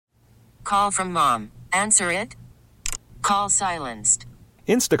Call from mom. Answer it. Call silenced.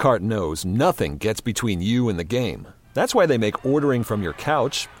 Instacart knows nothing gets between you and the game. That's why they make ordering from your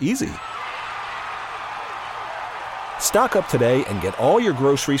couch easy. Stock up today and get all your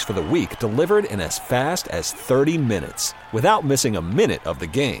groceries for the week delivered in as fast as 30 minutes without missing a minute of the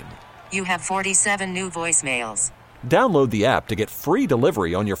game. You have 47 new voicemails. Download the app to get free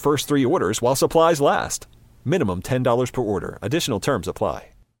delivery on your first 3 orders while supplies last. Minimum $10 per order. Additional terms apply.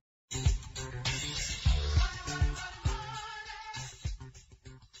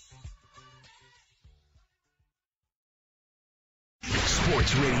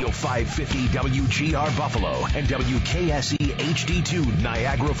 Sports Radio 550 WGR Buffalo and WKSE HD2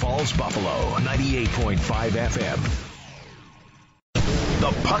 Niagara Falls Buffalo 98.5 FM.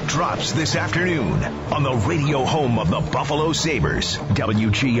 The puck drops this afternoon on the radio home of the Buffalo Sabres.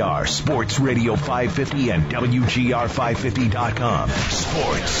 WGR Sports Radio 550 and WGR550.com.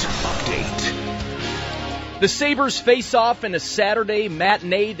 Sports Update. The Sabres face off in a Saturday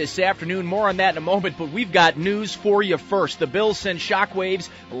matinee this afternoon. More on that in a moment, but we've got news for you first. The Bills sent shockwaves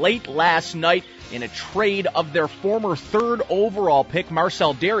late last night in a trade of their former 3rd overall pick,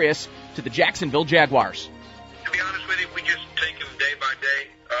 Marcell Dareus, to the Jacksonville Jaguars. To be honest with you, we just take him day by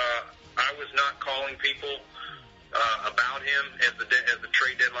day. I was not calling people about him as the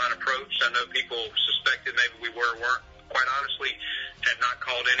trade deadline approached. I know people suspected maybe we were or weren't. Quite honestly, had not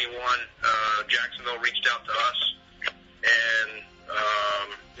called anyone. Jacksonville reached out to us and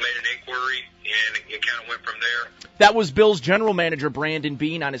made an inquiry, and it kind of went from there. That was Bills general manager Brandon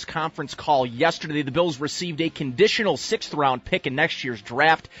Beane on his conference call yesterday. The Bills received a conditional 6th-round pick in next year's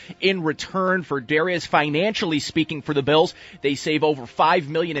draft in return for Dareus. Financially speaking for the Bills, they save over $5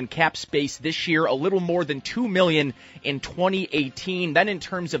 million in cap space this year, a little more than $2 million in 2018. Then in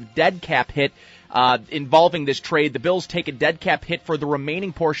terms of dead cap hit, involving this trade, the Bills take a dead cap hit for the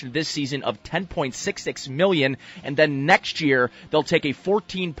remaining portion of this season of $10.66 million, and then next year they'll take a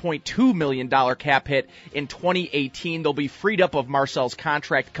 $14.2 million cap hit in 2018. They'll be freed up of Marcell's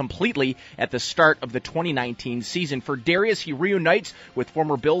contract completely at the start of the 2019 season. For Dareus, he reunites with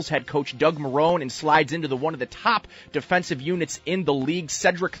former Bills head coach Doug Marrone and slides into one of the top defensive units in the league.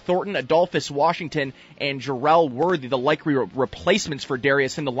 Cedric Thornton, Adolphus Washington, and Jarrell Worthy, the likely replacements for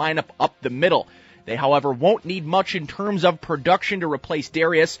Dareus in the lineup up the middle. They, however, won't need much in terms of production to replace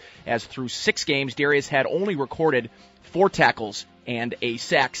Dareus, as through 6 games, Dareus had only recorded 4 tackles and a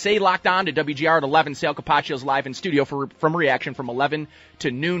sack. Stay locked on to WGR at 11. Sal Capaccio's live in studio from Reaction from 11 to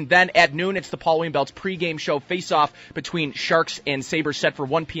noon. Then at noon, it's the Paul Wayne-Belts pregame show face-off between Sharks and Sabres set for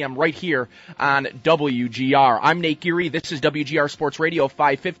 1 p.m. right here on WGR. I'm Nate Geary. This is WGR Sports Radio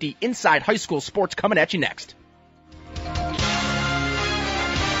 550. Inside High School Sports coming at you next.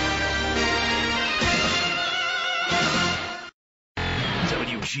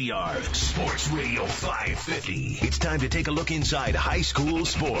 WGR Sports Radio 550. It's time to take a look inside high school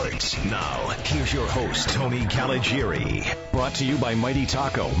sports. Now, here's your host, Tony Caligiuri. Brought to you by Mighty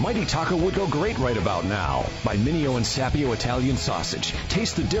Taco. Mighty Taco would go great right about now. By Mineo and Sapio Italian Sausage.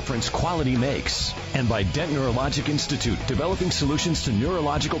 Taste the difference quality makes. And by Dent Neurologic Institute, developing solutions to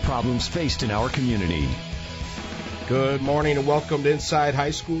neurological problems faced in our community. Good morning and welcome to Inside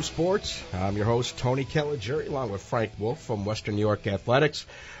High School Sports. I'm your host, Tony Caligiuri, along with Frank Wolf from Western New York Athletics.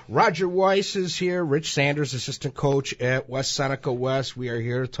 Roger Weiss is here. Rich Sanders, assistant coach at West Seneca West. We are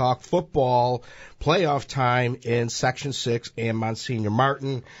here to talk football, playoff time in Section 6 and Monsignor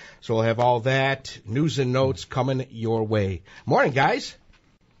Martin. So we'll have all that, news and notes coming your way. Morning, guys.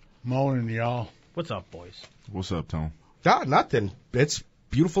 Morning, y'all. What's up, boys? What's up, Tom? Nothing. It's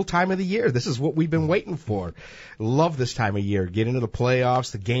beautiful time of the year. This is what we've been waiting for. Love this time of year. Get into the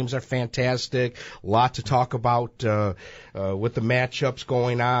playoffs. The games are fantastic. A lot to talk about with the matchups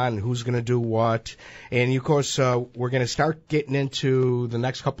going on, who's going to do what. And, of course, we're going to start getting into the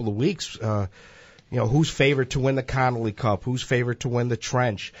next couple of weeks, who's favored to win the Connolly Cup, who's favored to win the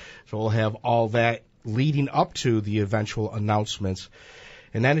Trench. So we'll have all that leading up to the eventual announcements.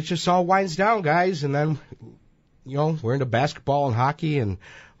 And then it just all winds down, guys, and then we're into basketball and hockey and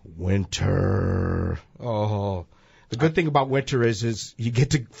winter. Oh, the good thing about winter is you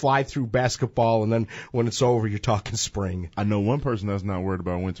get to fly through basketball, and then when it's over, you're talking spring. I know one person that's not worried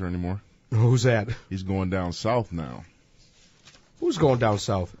about winter anymore. Who's that? He's going down south now. Who's going down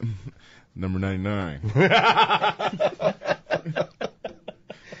south? Number 99. Can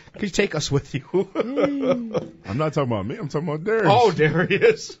you take us with you? I'm not talking about me. I'm talking about Darius. Oh,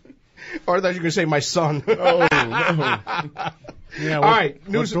 Darius. Or I thought you were going to say my son. Oh, no. Yeah, all right.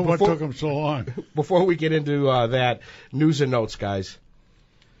 What took him so long? Before we get into that, news and notes, guys.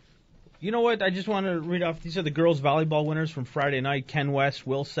 You know what? I just want to read off. These are the girls' volleyball winners from Friday night. Ken West,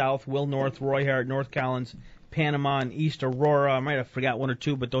 Will South, Will North, Roy Hart, North Collins, Panama, and East Aurora. I might have forgot one or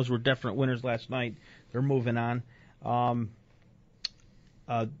two, but those were definite winners last night. They're moving on.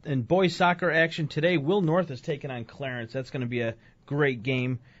 In boys soccer action today, Will North is taking on Clarence. That's going to be a great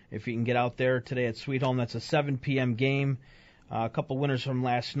game if you can get out there today at Sweet Home. That's a 7 p.m. game. A couple winners from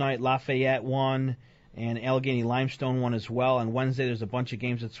last night. Lafayette won, and Allegheny Limestone won as well. On Wednesday, there's a bunch of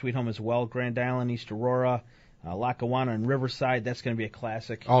games at Sweet Home as well. Grand Island, East Aurora, Lackawanna, and Riverside. That's going to be a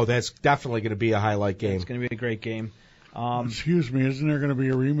classic. Oh, that's definitely going to be a highlight game. It's going to be a great game. Excuse me, isn't there going to be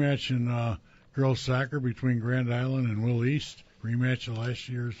a rematch in girls soccer between Grand Island and Will East? Rematch of last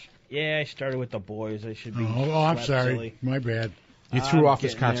year's? Yeah, I started with the boys. I should be. I'm sorry. Silly. My bad. You threw off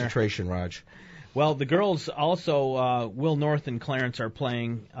his concentration, Raj. Well, the girls also, Will North and Clarence are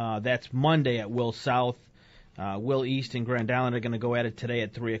playing. That's Monday at Will South. Will East and Grand Island are going to go at it today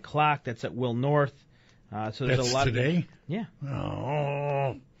at 3 o'clock. That's at Will North. So there's That's a lot today? Yeah.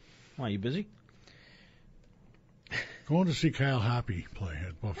 Oh. Why, you busy? Going to see Kyle Hoppy play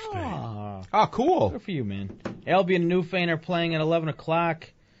at Buff State. Oh, cool. Good for you, man. Albion and Newfane are playing at 11 o'clock.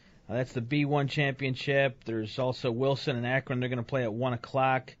 That's the B1 championship. There's also Wilson and Akron. They're going to play at 1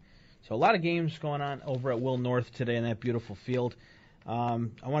 o'clock. So a lot of games going on over at Will North today in that beautiful field. I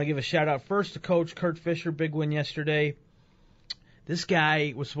want to give a shout-out first to Coach Kurt Fisher. Big win yesterday. This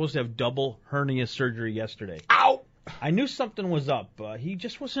guy was supposed to have double hernia surgery yesterday. Ow! I knew something was up. He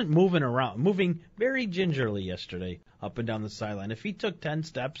just wasn't moving very gingerly yesterday up and down the sideline. If he took 10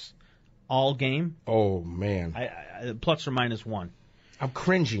 steps all game, oh, man. I plus or minus one. I'm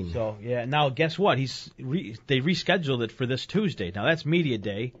cringing. So, yeah, now guess what? They rescheduled it for this Tuesday. Now, that's media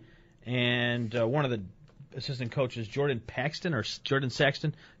day, and one of the assistant coaches, Jordan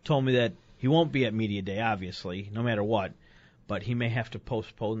Saxton, told me that he won't be at media day, obviously, no matter what, but he may have to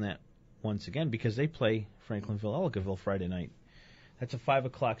postpone that once again because they play Franklinville-Ellicottville Friday night. That's a 5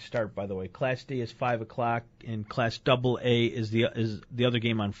 o'clock start, by the way. Class D is 5 o'clock, and Class AA is the other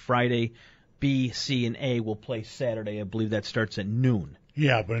game on Friday. B, C, and A will play Saturday. I believe that starts at noon.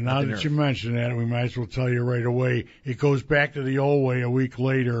 Yeah, but now that you mention that, we might as well tell you right away. It goes back to the old way a week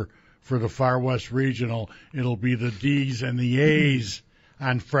later for the Far West Regional. It'll be the D's and the A's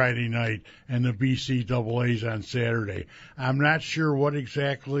on Friday night and the BCAAs on Saturday. I'm not sure what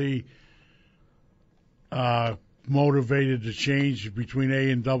exactly motivated the change between A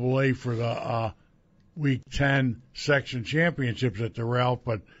and AA for the Week 10 section championships at the Ralph,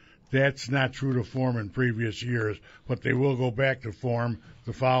 but that's not true to form in previous years. But they will go back to form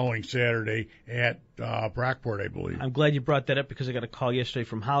the following Saturday at Brockport, I believe. I'm glad you brought that up because I got a call yesterday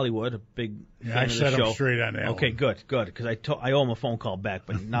from Hollywood, a big fan I of the set show. him straight on that Okay, one. good, because I owe him a phone call back,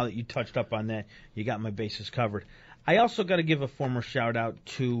 but now that you touched up on that, you got my bases covered. I also got to give a former shout-out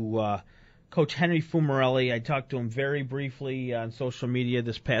to Coach Henry Fumarelli. I talked to him very briefly on social media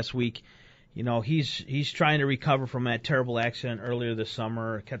this past week. You know, he's trying to recover from that terrible accident earlier this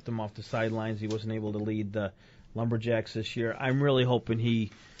summer. Kept him off the sidelines. He wasn't able to lead the Lumberjacks this year. I'm really hoping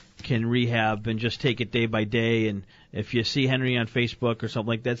he can rehab and just take it day by day. And if you see Henry on Facebook or something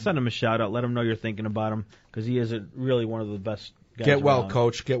like that, send him a shout-out. Let him know you're thinking about him because he is really one of the best guys Get well, around.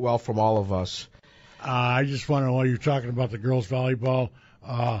 Coach. Get well from all of us. I just want to, while you're talking about the girls' volleyball,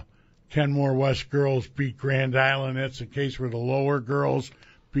 Kenmore West girls beat Grand Island. That's a case where the lower girls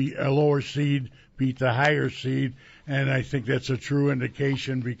beat a lower seed, beat the higher seed, and I think that's a true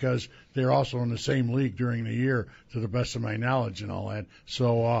indication because they're also in the same league during the year, to the best of my knowledge and all that.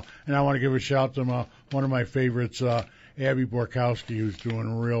 So, and I want to give a shout to one of my favorites, Abby Borkowski, who's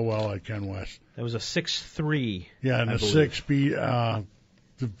doing real well at Ken West. That was a 6-3. Yeah, and the 6 beat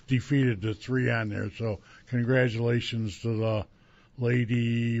defeated the 3 on there. So, congratulations to the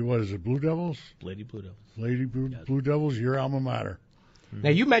Lady, what is it, Blue Devils? Lady Blue Devils. Lady Blue Devils, your alma mater. Now,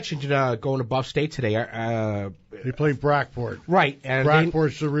 you mentioned going to Buff State today. They play Brockport. Right. And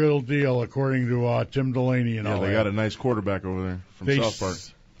Brockport's the real deal, according to Tim Delaney and all that. Yeah, they got a nice quarterback over there from South Park.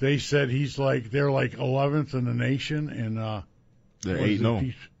 They said they're like 11th in the nation, and they're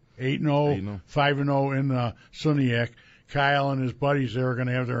 8-0. 8-0, 5-0 in the SUNYAC. Kyle and his buddies there are going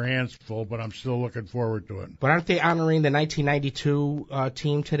to have their hands full, but I'm still looking forward to it. But aren't they honoring the 1992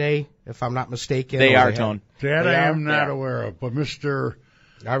 team today, if I'm not mistaken? They are, Tone. That I am not aware of, but Mr.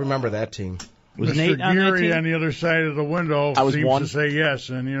 I remember that team. Was Mr. Nate on that Geary team? on the other side of the window seems to say yes,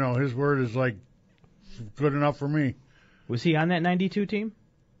 and, his word is, like, good enough for me. Was he on that 92 team?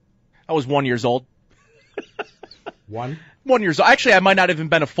 I was 1 year old. 1? 1 year old. Actually, I might not have even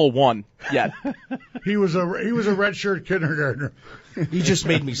been a full one yet. He was a redshirt kindergartner. You just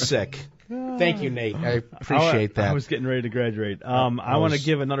made me sick. All Thank you, Nate. I appreciate that. I was getting ready to graduate. I want to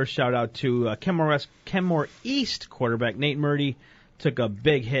give another shout-out to Kenmore East quarterback Nate Murdy. Took a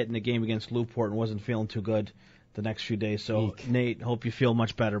big hit in the game against Newport and wasn't feeling too good the next few days. So, Nate, hope you feel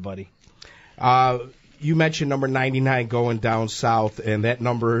much better, buddy. You mentioned number 99 going down south, and that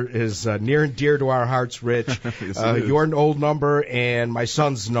number is near and dear to our hearts, Rich. Your old number and my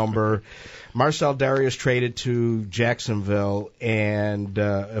son's number. Marcell Dareus traded to Jacksonville, and,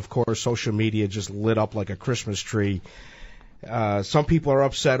 of course, social media just lit up like a Christmas tree. Some people are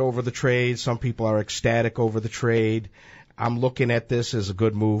upset over the trade. Some people are ecstatic over the trade. I'm looking at this as a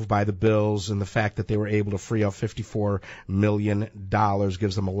good move by the Bills, and the fact that they were able to free up $54 million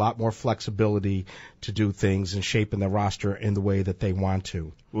gives them a lot more flexibility to do things and shaping the roster in the way that they want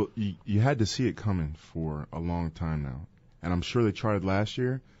to. Well, you had to see it coming for a long time now, and I'm sure they tried last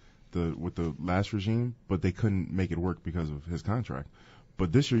year with the last regime, but they couldn't make it work because of his contract.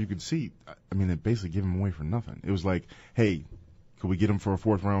 But this year you could see, I mean, they basically gave him away for nothing. It was like, hey, could we get him for a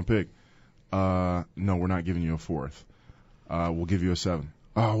 4th-round pick? No, we're not giving you a 4th. We'll give you a 7.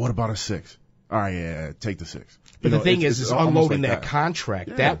 Oh, what about a 6? All right, yeah, take the 6. But the thing is unloading that contract.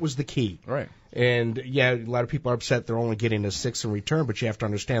 Yeah. That was the key. Right. And, yeah, a lot of people are upset they're only getting a 6 in return, but you have to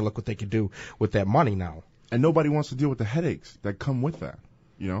understand, look what they can do with that money now. And nobody wants to deal with the headaches that come with that,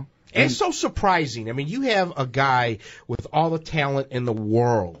 you know? And it's so surprising. I mean, you have a guy with all the talent in the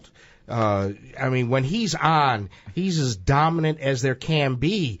world. I mean, when he's on, he's as dominant as there can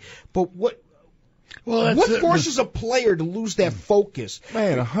be. But what forces a player to lose that focus?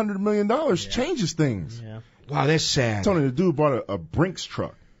 Man, $100 million changes things. Yeah. Wow, that's sad. Tony, the dude bought a Brinks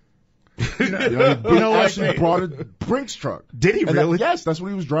truck. He actually brought a Brinks truck. Did he really? Yes, that's what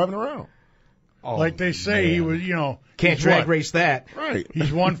he was driving around. Oh, like they say, man. He was, can't drag race that. Right.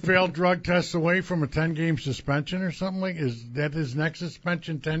 He's one failed drug test away from a 10-game suspension or something like. Is that his next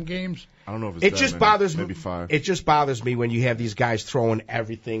suspension? 10 games? I don't know if it's it just bothers me. Maybe 5. It just bothers me when you have these guys throwing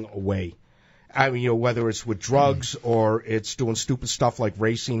everything away. I mean, whether it's with drugs or it's doing stupid stuff like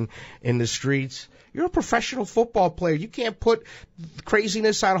racing in the streets. You're a professional football player. You can't put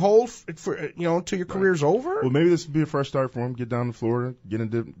craziness on hold for until your career's over. Well, maybe this would be a fresh start for him. Get down to Florida, get in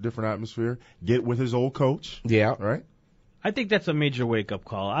a different atmosphere, get with his old coach. Yeah. Right? I think that's a major wake-up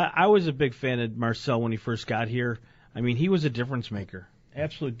call. I was a big fan of Marcell when he first got here. I mean, he was a difference maker.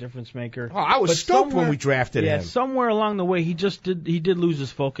 Absolute difference maker. Oh, I was stoked when we drafted him. Yeah, somewhere along the way, he did lose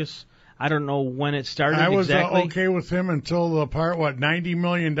his focus. I don't know when it started exactly. I was okay with him until the part, $90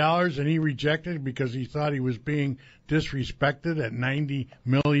 million, and he rejected it because he thought he was being disrespected at $90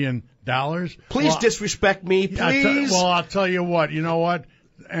 million. Please disrespect me, please. I'll tell you what. You know what?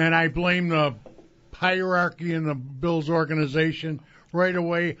 And I blame the hierarchy in the Bills organization right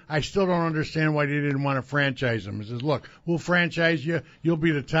away. I still don't understand why they didn't want to franchise him. He says, look, we'll franchise you. You'll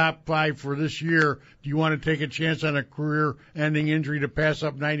be the top 5 for this year. Do you want to take a chance on a career-ending injury to pass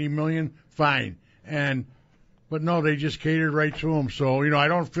up $90 million? Fine. But no, they just catered right to him. So, I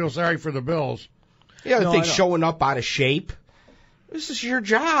don't feel sorry for the Bills. Yeah, I think showing up out of shape. This is your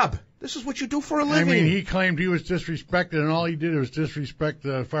job. This is what you do for a living. I mean, he claimed he was disrespected, and all he did was disrespect,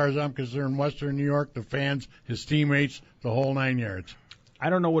 as far as I'm concerned, Western New York, the fans, his teammates, the whole 9 yards. I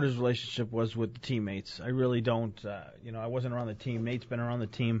don't know what his relationship was with the teammates. I really don't. I wasn't around the team. Nate's been around the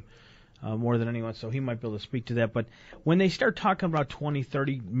team more than anyone, so he might be able to speak to that. But when they start talking about $20,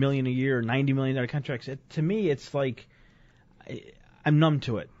 $30 million a year, $90 million contracts, to me it's like I'm numb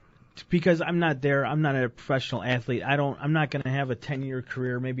to it because I'm not there. I'm not a professional athlete. I'm not going to have a 10-year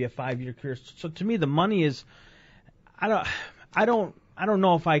career, maybe a 5-year career. So to me, the money is. I don't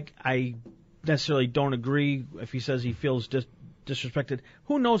know if I necessarily don't agree if he says he feels disrespected.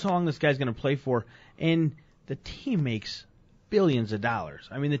 Who knows how long this guy's going to play for? And the team makes billions of dollars.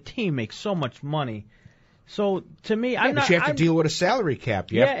 I mean, the team makes so much money. So to me, but you have to deal with a salary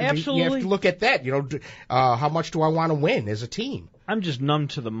cap. Absolutely. You have to look at that. How much do I want to win as a team? I'm just numb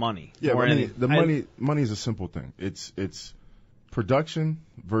to the money. Yeah, money is a simple thing. It's production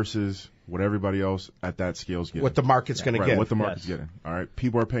versus what everybody else at that scale is getting. What the market's going to get. What the market's getting. All right.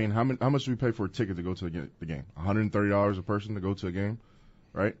 People are paying how much do we pay for a ticket to go to the game? $130 a person to go to a game,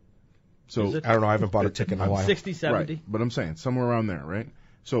 right? So I don't know. I haven't bought a ticket in a while. 60, 70. Right. But I'm saying somewhere around there, right?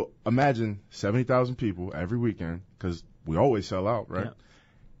 So imagine 70,000 people every weekend because we always sell out, right? Yeah.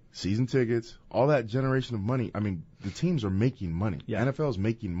 Season tickets, all that generation of money. I mean, the teams are making money. Yeah. NFL is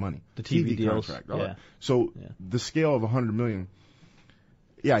making money. The TV deals. Contract. Yeah. So the scale of $100 million.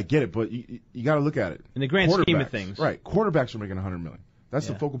 Yeah, I get it, but you got to look at it. In the grand scheme of things. Right. Quarterbacks are making $100 million. That's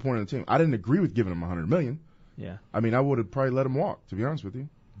the focal point of the team. I didn't agree with giving them $100 million. Yeah. I mean, I would have probably let them walk, to be honest with you.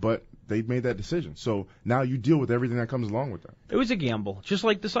 but they made that decision. So now you deal with everything that comes along with that. It was a gamble, just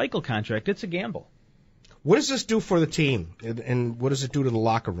like the cycle contract. It's a gamble. What does this do for the team, and what does it do to the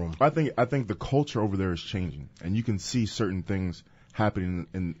locker room? I think the culture over there is changing, and you can see certain things happening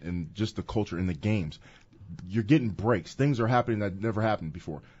in just the culture in the games. You're getting breaks. Things are happening that never happened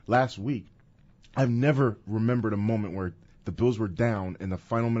before. Last week, I've never remembered a moment where the Bills were down in the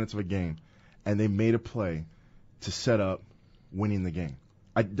final minutes of a game, and they made a play to set up winning the game.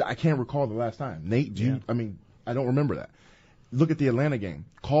 I can't recall the last time. Nate, do you? I mean, I don't remember that. Look at the Atlanta game.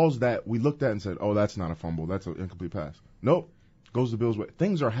 Calls that we looked at and said, oh, that's not a fumble. That's an incomplete pass. Nope. Goes the Bills' way.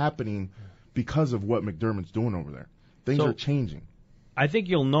 Things are happening because of what McDermott's doing over there. Things are changing. I think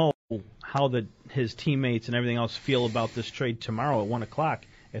you'll know how his teammates and everything else feel about this trade tomorrow at 1 o'clock.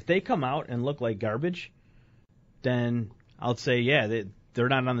 If they come out and look like garbage, then I'll say, yeah, they're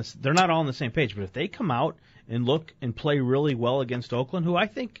not all on the same page. But if they come out and look and play really well against Oakland, who I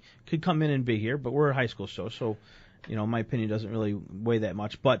think could come in and be here, but we're a high school show, so my opinion doesn't really weigh that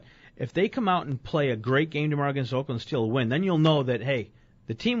much. But if they come out and play a great game tomorrow against Oakland and steal a win, then you'll know that, hey,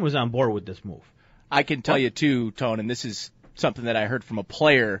 the team was on board with this move. I can tell you, too, Tone, and this is something that I heard from a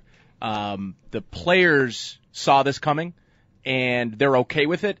player. The players saw this coming, and they're okay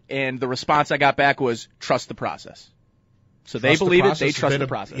with it, and the response I got back was, trust the process. So they believe it, they trust the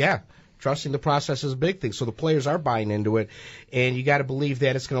process. Yeah. Trusting the process is a big thing. So the players are buying into it, and you got to believe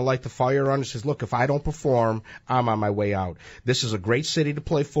that it's going to light the fire on. It says, look, if I don't perform, I'm on my way out. This is a great city to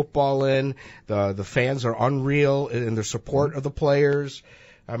play football in. The fans are unreal in their support of the players.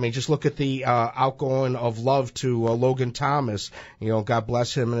 I mean, just look at the outgoing of love to Logan Thomas. God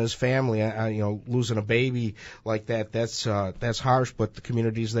bless him and his family. Losing a baby like that's harsh, but the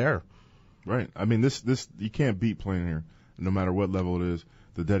community's there. Right. I mean, this you can't beat playing here, no matter what level it is.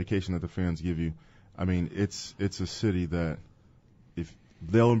 The dedication that the fans give you. I mean, it's a city that if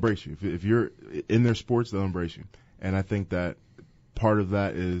they'll embrace you. If you're in their sports, they'll embrace you. And I think that part of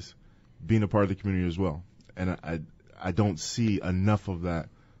that is being a part of the community as well. And I don't see enough of that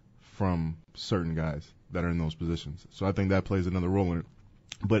from certain guys that are in those positions. So I think that plays another role in it.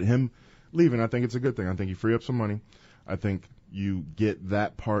 But him leaving, I think it's a good thing. I think you free up some money. I think you get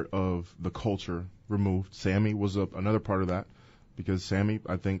that part of the culture removed. Sammy was another part of that. Because Sammy,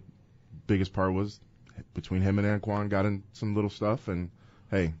 I think, biggest part was between him and Anquan got in some little stuff, and,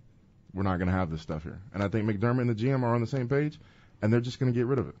 hey, we're not going to have this stuff here. And I think McDermott and the GM are on the same page, and they're just going to get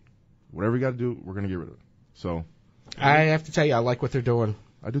rid of it. Whatever you got to do, we're going to get rid of it. So I have to tell you, I like what they're doing.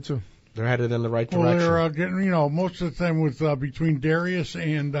 I do, too. They're headed in the right direction. Well, they're getting, most of the time with between Darius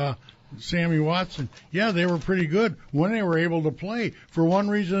and Sammy Watson, they were pretty good when they were able to play. For one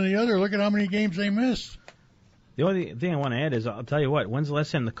reason or the other, look at how many games they missed. The only thing I want to add is, I'll tell you what, when's the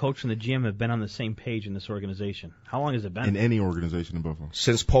last time the coach and the GM have been on the same page in this organization? How long has it been? In any organization in Buffalo.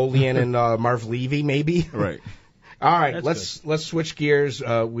 Since Polian and Marv Levy, maybe? Right. All right, let's switch gears.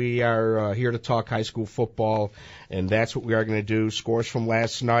 We are here to talk high school football, and that's what we are going to do. Scores from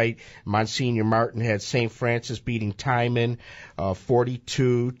last night. Monsignor Martin had St. Francis beating Timon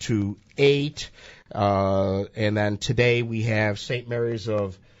 42-8. And then today we have St. Mary's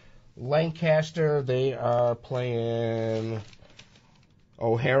of Lancaster. They are playing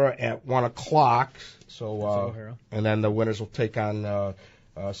O'Hara at 1 o'clock. So, and then the winners will take on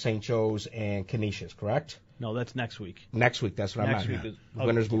St. Joe's and Canisius, correct? No, that's next week. Next week, that's what I meant.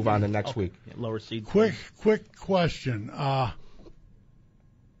 Winners move on to next week. Yeah, lower seed. Quick question.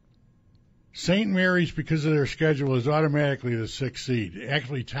 St. Mary's, because of their schedule, is automatically the 6th seed.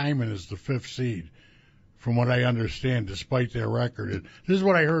 Actually, Timon is the 5th seed, from what I understand, despite their record. This is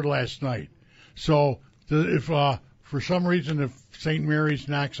what I heard last night. So, if for some reason, if St. Mary's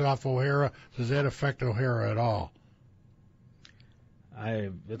knocks off O'Hara, does that affect O'Hara at all?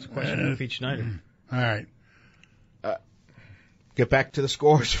 That's a question of Pete Schneider. All right. Get back to the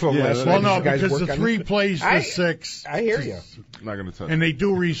scores from last night. Well, no, because the 3 plays the 6. I hear you. Not going to touch. And they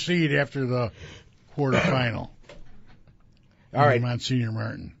do reseed after the quarterfinal. All right. Monsignor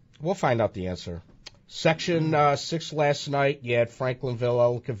Martin. We'll find out the answer. Section 6 last night, you had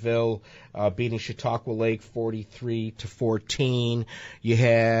Franklinville, Ellicottville beating Chautauqua Lake 43-14. You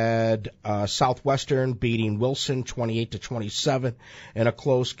had Southwestern beating Wilson 28-27 in a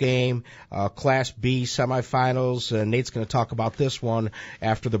close game. Class B semifinals, Nate's going to talk about this one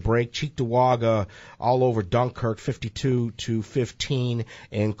after the break. Cheektowaga all over Dunkirk 52-15.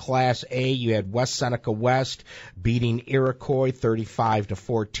 In Class A, you had West Seneca West beating Iroquois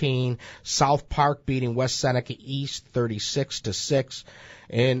 35-14. South Park beating West Seneca East 36-6.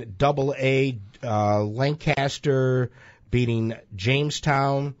 In Double A, Lancaster beating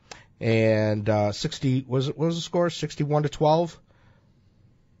Jamestown and 60. What was the score? 61-12.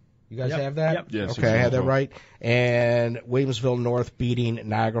 You guys Yep. have that? Yep. Yeah, Okay, I had that right. And Williamsville North beating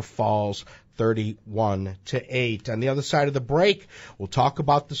Niagara Falls 31-8. On the other side of the break, we'll talk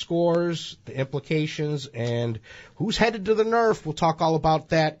about the scores, the implications, and who's headed to the Nerf. We'll talk all about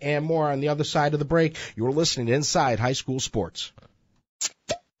that and more on the other side of the break. You're listening to Inside High School Sports.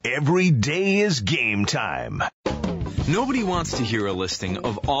 Every day is game time. Nobody wants to hear a listing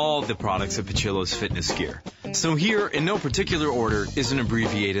of all the products of Pachillo's fitness gear. So here, in no particular order, is an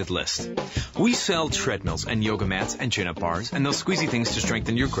abbreviated list. We sell treadmills and yoga mats and chin-up bars and those squeezy things to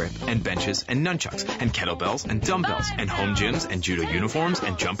strengthen your grip and benches and nunchucks and kettlebells and dumbbells and home gyms and judo uniforms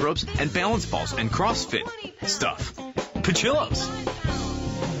and jump ropes and balance balls and CrossFit stuff. Pachillo's.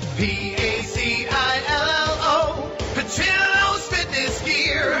 P-A-C-I-L-L-O, Pachillo's Fitness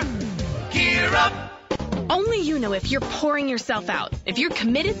Gear. Gear up. Only you know if you're pouring yourself out, if you're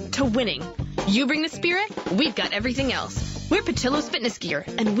committed to winning. You bring the spirit, we've got everything else. We're Pachillo's Fitness Gear,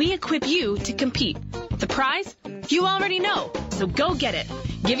 and we equip you to compete. The prize? You already know, so go get it.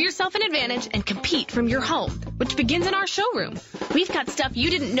 Give yourself an advantage and compete from your home, which begins in our showroom. We've got stuff you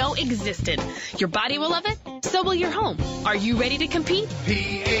didn't know existed. Your body will love it, so will your home. Are you ready to compete?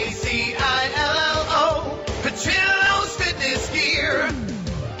 P-A-C-I-L-L-O, Pachillo's Fitness Gear.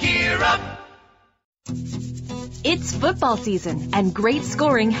 Gear up. It's football season, and great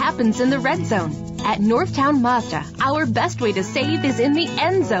scoring happens in the red zone. At Northtown Mazda, our best way to save is in the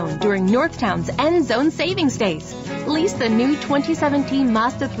end zone during Northtown's End Zone Savings Days. Lease the new 2017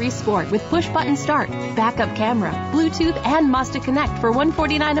 Mazda 3 Sport with push-button start, backup camera, Bluetooth, and Mazda Connect for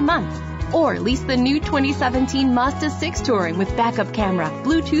 $149 a month. Or lease the new 2017 Mazda 6 Touring with backup camera,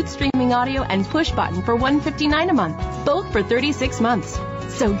 Bluetooth streaming audio, and push-button for $159 a month, both for 36 months.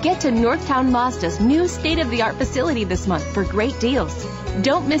 So get to Northtown Mazda's new state-of-the-art facility this month for great deals.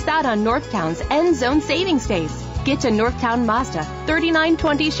 Don't miss out on Northtown's End Zone Savings Days. Get to Northtown Mazda,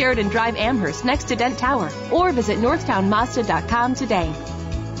 3920 Sheridan Drive, Amherst, next to Dent Tower, or visit northtownmazda.com today.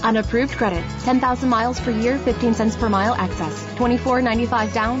 On approved credit, 10,000 miles per year, 15 cents per mile access.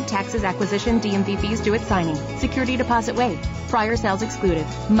 $24.95 down, taxes, acquisition, DMV fees due at signing. Security deposit waived. Prior sales excluded.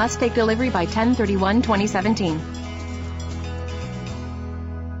 Must take delivery by 10/31/2017.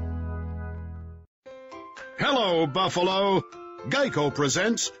 Hello, Buffalo. Geico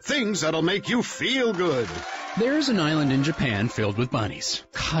presents things that'll make you feel good. There's an island in Japan filled with bunnies.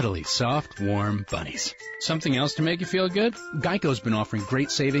 Cuddly, soft, warm bunnies. Something else to make you feel good? Geico's been offering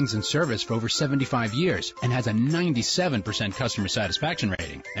great savings and service for over 75 years and has a 97% customer satisfaction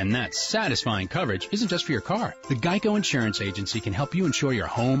rating. And that satisfying coverage isn't just for your car. The Geico Insurance Agency can help you insure your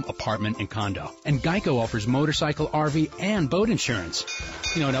home, apartment, and condo. And Geico offers motorcycle, RV, and boat insurance.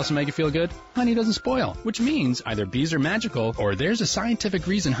 You know what else will make you feel good? Honey doesn't spoil, which means either bees are magical or there's a scientific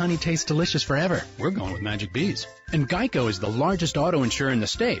reason honey tastes delicious forever. We're going with Magic Bees. And Geico is the largest auto insurer in the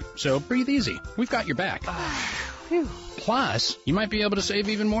state, so breathe easy. We've got your back. Plus, you might be able to save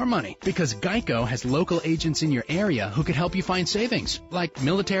even more money because Geico has local agents in your area who could help you find savings, like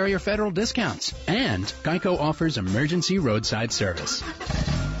military or federal discounts. And Geico offers emergency roadside service.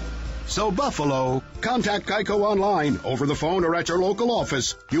 So, Buffalo, contact Geico online, over the phone, or at your local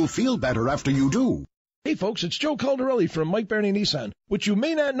office. You'll feel better after you do. Hey folks, it's Joe Caldarelli from Mike Barney Nissan. What you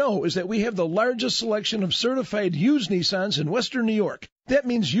may not know is that we have the largest selection of certified used Nissans in Western New York. That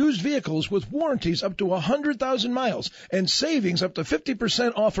means used vehicles with warranties up to 100,000 miles and savings up to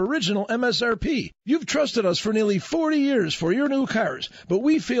 50% off original MSRP. You've trusted us for nearly 40 years for your new cars, but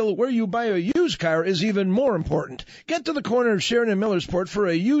we feel where you buy a used car is even more important. Get to the corner of Sharon and Millersport for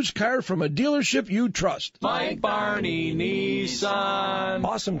a used car from a dealership you trust. Mike Barney Nissan.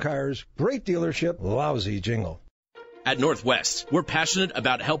 Awesome cars, great dealership, lousy jingle. At Northwest, we're passionate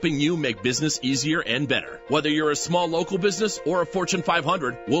about helping you make business easier and better. Whether you're a small local business or a Fortune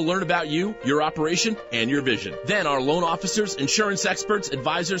 500, we'll learn about you, your operation, and your vision. Then our loan officers, insurance experts,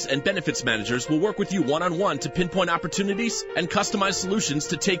 advisors, and benefits managers will work with you one-on-one to pinpoint opportunities and customize solutions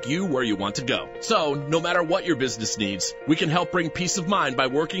to take you where you want to go. So, no matter what your business needs, we can help bring peace of mind by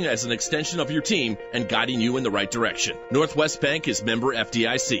working as an extension of your team and guiding you in the right direction. Northwest Bank is member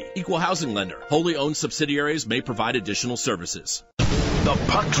FDIC, equal housing lender. Wholly owned subsidiaries may provide additional services. The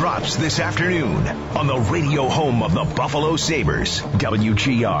puck drops this afternoon on the radio home of the Buffalo Sabres,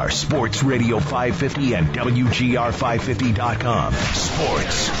 WGR Sports Radio 550 and WGR550.com.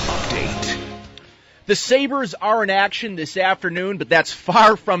 Sports Update. The Sabres are in action this afternoon, but that's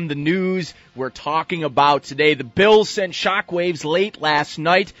far from the news we're talking about today. The Bills sent shockwaves late last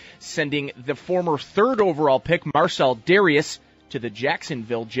night, sending the former third overall pick, Marcel Darius, to the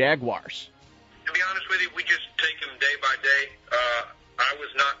Jacksonville Jaguars. To be honest with you, we just take them day by day. I was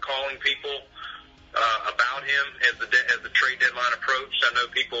not calling people about him as the trade deadline approached. I know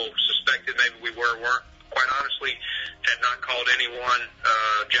people suspected maybe we weren't. Quite honestly, had not called anyone.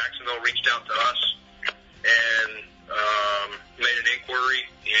 Jacksonville reached out to us and made an inquiry,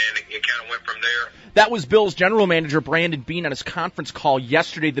 and it kind of went from there. That was Bills general manager Brandon Beane on his conference call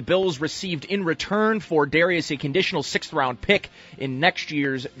yesterday. The Bills received in return for Darius a conditional 6th-round pick in next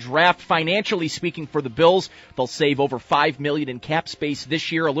year's draft. Financially speaking for the Bills, they'll save over $5 million in cap space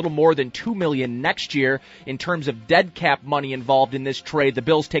this year, a little more than $2 million next year. In terms of dead cap money involved in this trade, the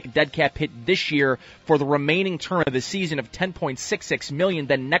Bills take a dead cap hit this year for the remaining term of the season of $10.66 million.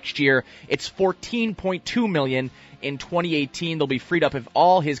 Then next year, it's $14.2 million. In 2018, they'll be freed up of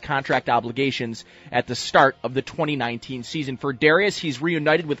all his contract obligations at the start of the 2019 season. For Darius, he's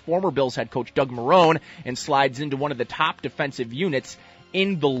reunited with former Bills head coach Doug Marrone and slides into one of the top defensive units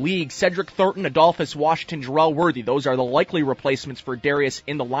in the league. Cedric Thornton, Adolphus Washington, Jarrell Worthy, those are the likely replacements for Darius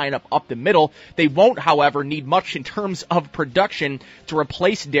in the lineup up the middle. They won't, however, need much in terms of production to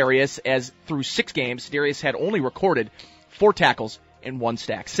replace Darius, as through 6 games, Darius had only recorded 4 tackles and 1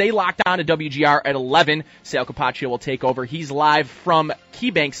 stack. Stay locked on to WGR at 11. Sal Capaccio will take over. He's live from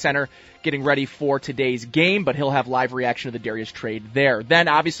KeyBank Center getting ready for today's game, but he'll have live reaction to the Darius trade there. Then,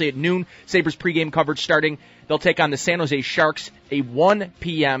 obviously, at noon, Sabres pregame coverage starting. They'll take on the San Jose Sharks, a 1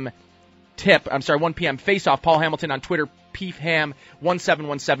 p.m. face-off. Paul Hamilton on Twitter,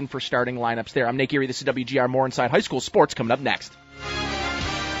 PeefHam1717 for starting lineups there. I'm Nate Geary. This is WGR. More Inside High School Sports coming up next.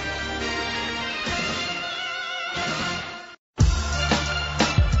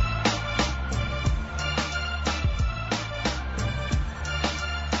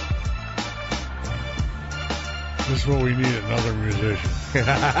 This is what we need, another musician.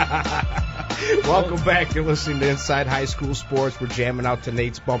 Welcome back. You're listening to Inside High School Sports. We're jamming out to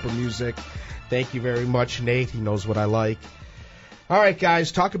Nate's bumper music. Thank you very much, Nate. He knows what I like. All right,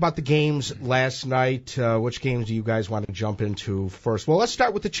 guys, talk about the games last night. Which games do you guys want to jump into first? Well, let's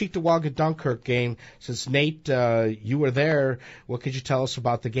start with the Cheektowaga-Dunkirk game. Since, Nate, you were there, what could you tell us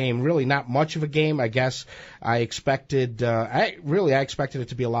about the game? Really not much of a game, I guess. I expected it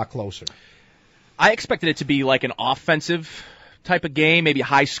to be a lot closer. I expected it to be like an offensive type of game, maybe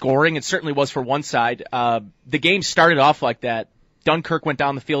high scoring. It certainly was for one side. The game started off like that. Dunkirk went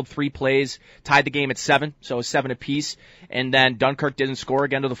down the field 3 plays, tied the game at 7, so it was 7 apiece, and then Dunkirk didn't score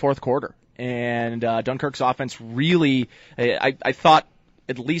again to the 4th quarter. And Dunkirk's offense really, I thought,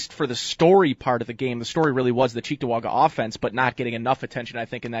 at least for the story part of the game, the story really was the Cheektowaga offense, but not getting enough attention, I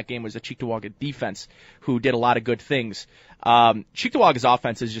think, in that game was the Cheektowaga defense, who did a lot of good things. Cheektowaga's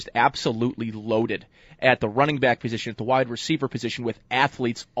offense is just absolutely loaded at the running back position, at the wide receiver position, with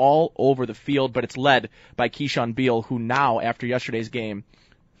athletes all over the field, but it's led by Keyshawn Beal, who now, after yesterday's game,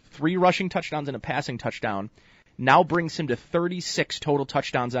 3 rushing touchdowns and a passing touchdown, now brings him to 36 total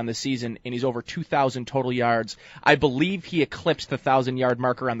touchdowns on the season, and he's over 2,000 total yards. I believe he eclipsed the 1,000-yard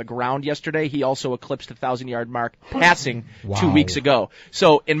marker on the ground yesterday. He also eclipsed the 1,000-yard mark passing 2 weeks ago.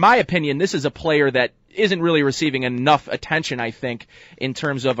 So, in my opinion, this is a player that isn't really receiving enough attention, I think, in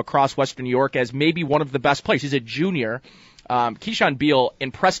terms of across Western New York as maybe one of the best players. He's a junior. Keyshawn Beal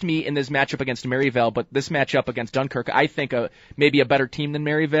impressed me in this matchup against Maryvale, but this matchup against Dunkirk, I think maybe a better team than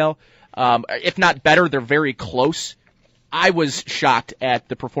Maryvale. If not better, they're very close. I was shocked at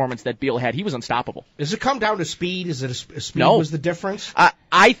the performance that Beal had. He was unstoppable. Does it come down to speed? Is it speed No. was the difference?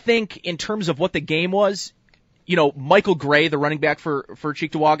 I think in terms of what the game was, you know, Michael Gray, the running back for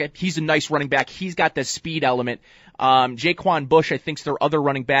Cheektowaga, he's a nice running back. He's got the speed element. Jaquan Bush, I think, is their other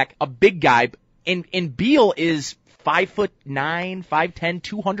running back, a big guy. And Beal is 5'9", 5'10",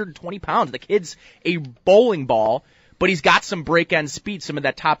 220 pounds. The kid's a bowling ball, but he's got some break-end speed, some of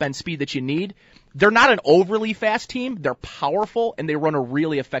that top-end speed that you need. They're not an overly fast team. They're powerful, and they run a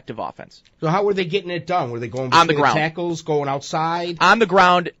really effective offense. So how were they getting it done? Were they going between on the ground, tackles, going outside? On the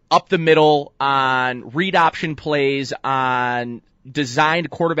ground, up the middle, on read option plays, on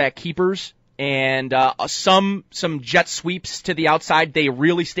designed quarterback keepers, and some jet sweeps to the outside. They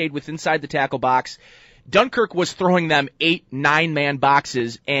really stayed with inside the tackle box. Dunkirk was throwing them 8, 9-man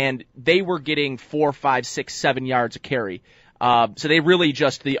boxes, and they were getting 4, 5, 6, 7 yards a carry. So they really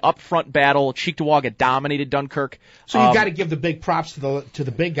just, the up-front battle, Cheektowaga dominated Dunkirk. So you got to give the big props to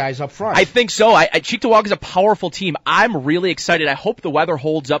the big guys up front. I think so. Cheektowaga's a powerful team. I'm really excited. I hope the weather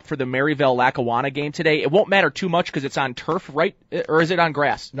holds up for the Maryvale-Lackawanna game today. It won't matter too much because it's on turf, right? Or is it on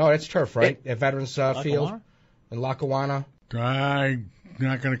grass? No, it's turf, right? At Veterans Field in Lackawanna. I'm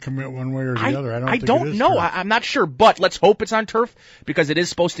not going to commit one way or the other. I don't know. I'm not sure, but let's hope it's on turf because it is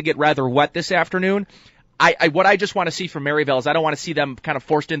supposed to get rather wet this afternoon. What I just want to see from Maryvale is I don't want to see them kind of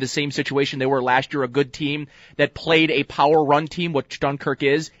forced into the same situation they were last year, a good team that played a power run team, which Dunkirk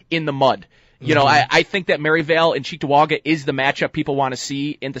is, in the mud. You know, I think that Maryvale and Cheektowaga is the matchup people want to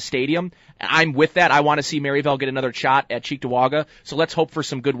see in the stadium. I'm with that. I want to see Maryvale get another shot at Cheektowaga. So let's hope for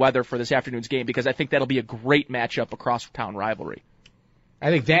some good weather for this afternoon's game, because I think that'll be a great matchup across town rivalry.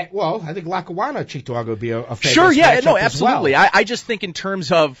 I think Lackawanna Cheektowaga would be a fabulous Sure, yeah, matchup no, as absolutely. well. I just think in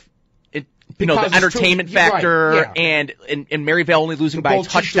terms of the Because entertainment you're right, factor, yeah. and Maryvale only losing by a both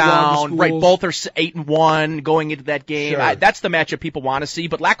touchdown, Cheektowaga right? schools. Both are 8-1 going into that game. Sure. That's the matchup people want to see.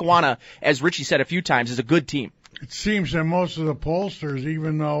 But Lackawanna, as Richie said a few times, is a good team. It seems that most of the pollsters,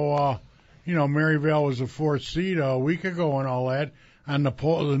 even though Maryvale was the 4th seed a week ago and all that, on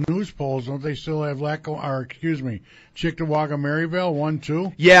the news polls, don't they still have Cheektowaga Maryvale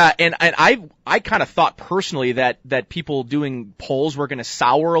 1-2? Yeah, and I kind of thought personally that people doing polls were going to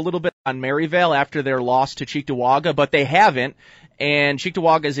sour a little bit on Maryvale after their loss to Cheektowaga, but they haven't. And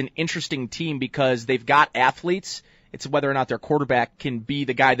Cheektowaga is an interesting team because they've got athletes. It's whether or not their quarterback can be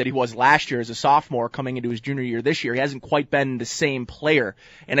the guy that he was last year as a sophomore coming into his junior year this year. He hasn't quite been the same player,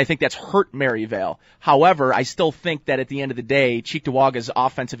 and I think that's hurt Maryvale. However, I still think that at the end of the day, Cheektowaga's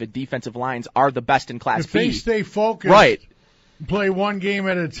offensive and defensive lines are the best in Class If B. they stay focused, right, play one game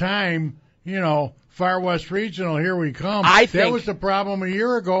at a time, Far West Regional, here we come. That was the problem a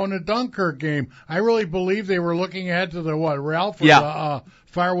year ago in the Dunkirk game. I really believe they were looking ahead to the Ralph or the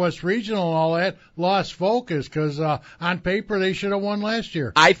Far West Regional and all that, lost focus because on paper they should have won last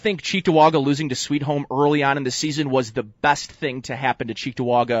year. I think Cheektowaga losing to Sweet Home early on in the season was the best thing to happen to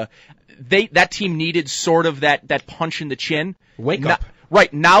Cheektowaga. That team needed sort of that punch in the chin. Wake up.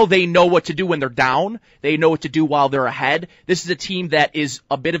 Right, now they know what to do when they're down. They know what to do while they're ahead. This is a team that is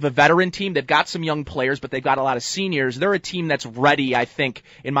a bit of a veteran team. They've got some young players, but they've got a lot of seniors. They're a team that's ready, I think,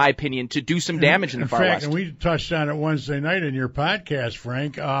 in my opinion, to do some damage in the Far West. And we touched on it Wednesday night in your podcast,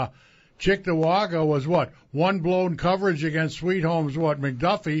 Frank. Cheektowaga was one blown coverage against Sweet Home's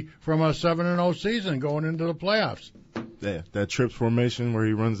McDuffie from a 7-0 season going into the playoffs. Yeah, that trips formation where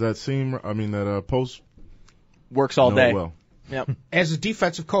he runs that that post works all day. Well. Yep. As a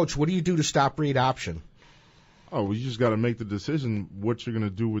defensive coach, what do you do to stop read option? Oh, well, you just got to make the decision what you're going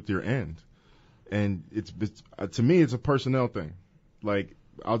to do with your end. And it's to me, it's a personnel thing. Like,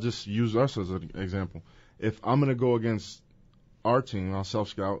 I'll just use us as an example. If I'm going to go against our team, I'll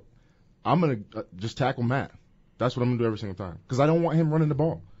self-scout, I'm going to just tackle Matt. That's what I'm going to do every single time. Because I don't want him running the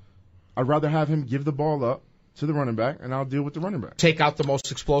ball. I'd rather have him give the ball up to the running back, and I'll deal with the running back. Take out the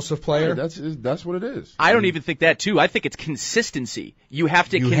most explosive player? Yeah, that's what it is. I don't even think that, too. I think it's consistency. You have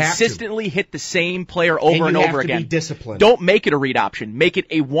to consistently hit the same player over and over again. And you have to be disciplined. Don't make it a read option. Make it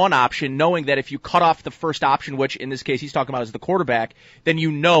a one option, knowing that if you cut off the first option, which in this case he's talking about is the quarterback, then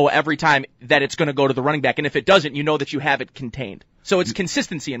you know every time that it's going to go to the running back. And if it doesn't, you know that you have it contained. So it's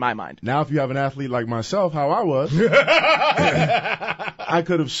consistency in my mind. Now, if you have an athlete like myself, how I was, I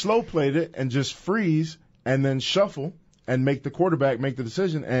could have slow played it and just freeze and then shuffle and make the quarterback make the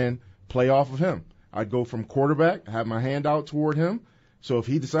decision and play off of him. I'd go from quarterback, have my hand out toward him. So if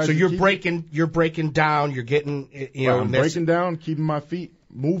he decides, so you're breaking down, you're getting, I'm breaking down, keeping my feet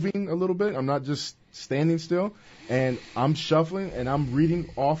moving a little bit. I'm not just standing still, and I'm shuffling and I'm reading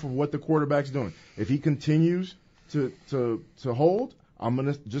off of what the quarterback's doing. If he continues to hold, I'm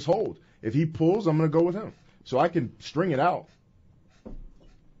gonna just hold. If he pulls, I'm gonna go with him. So I can string it out.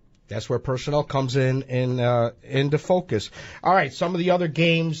 That's where personnel comes into focus. All right, some of the other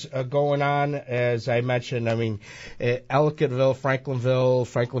games going on, as I mentioned, Ellicottville, Franklinville,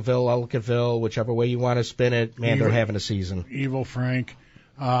 Ellicottville, whichever way you want to spin it, man, they're having a season. Evil Frank.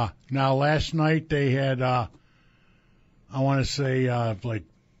 Now, last night they had, I want to say,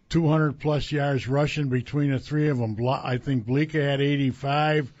 200-plus yards rushing between the three of them. I think Bleeca had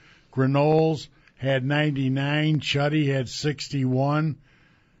 85, Granoles had 99, Chuddy had 61.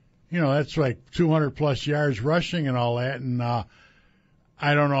 That's like 200-plus yards rushing and all that. And I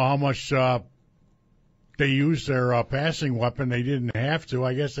don't know how much they used their passing weapon. They didn't have to.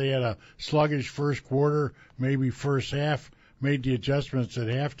 I guess they had a sluggish first quarter, maybe first half, made the adjustments at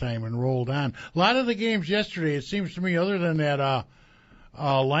halftime and rolled on. A lot of the games yesterday, it seems to me, other than that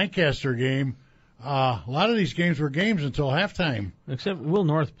Lancaster game, a lot of these games were games until halftime. Except Will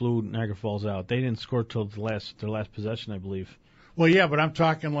North blew Niagara Falls out. They didn't score till their last possession, I believe. Well, yeah, but I'm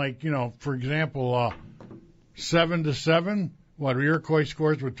talking for example, 7-7. What, Iroquois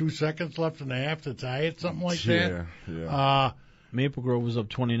scores with 2 seconds left in the half to tie it, something like that? Yeah. Maple Grove was up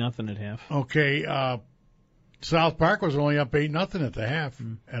 20-0 at half. Okay, South Park was only up 8-0 at the half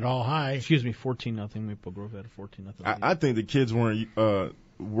at all high. Excuse me, 14-0. Maple Grove had a 14-0. I think the kids weren't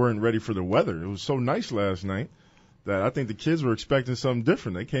ready for the weather. It was so nice last night that I think the kids were expecting something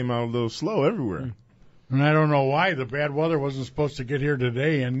different. They came out a little slow everywhere. And I don't know why the bad weather wasn't supposed to get here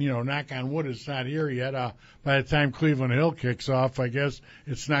today. And, knock on wood, it's not here yet. By the time Cleveland Hill kicks off, I guess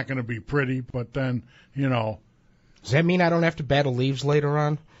it's not going to be pretty. But then, Does that mean I don't have to battle leaves later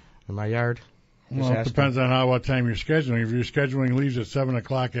on in my yard? Well, it depends on what time you're scheduling. If you're scheduling leaves at 7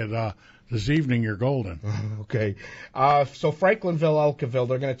 o'clock at this evening, you're golden. Okay. So Franklinville, Elkaville,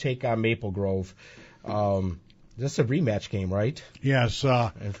 they're going to take on Maple Grove. This is a rematch game, right? Yes.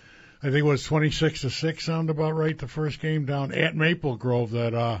 I think it was 26-6, sound about right, the first game down at Maple Grove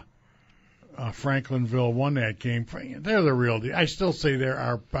that Franklinville won that game. They're the real deal. I still say they're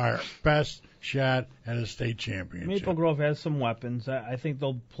our best shot at a state championship. Maple Grove has some weapons. I think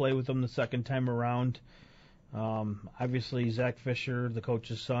they'll play with them the second time around. Obviously, Zach Fisher, the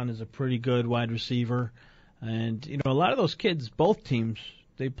coach's son, is a pretty good wide receiver. And, a lot of those kids, both teams,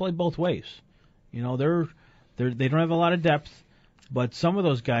 they play both ways. They don't have a lot of depth. But some of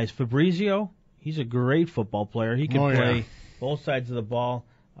those guys, Fabrizio, he's a great football player. He can play both sides of the ball.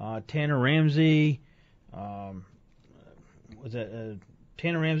 Tanner Ramsey, Tanner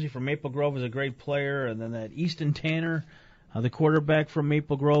Ramsey from Maple Grove is a great player. And then that Easton Tanner, the quarterback from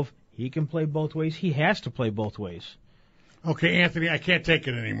Maple Grove, he can play both ways. He has to play both ways. Okay, Anthony, I can't take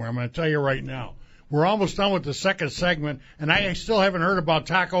it anymore. I'm going to tell you right now. We're almost done with the second segment, and I still haven't heard about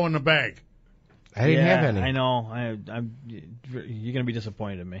Taco in the Bag. I didn't have any. I know. You're going to be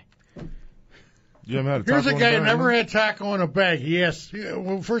disappointed in me. You haven't had a Here's taco a guy in who a never bag? had taco in a bag. He asked,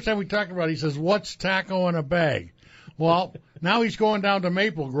 first time we talked about it, he says, what's taco in a bag? Well, now he's going down to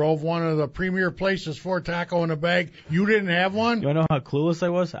Maple Grove, one of the premier places for taco in a bag. You didn't have one? You want to know how clueless I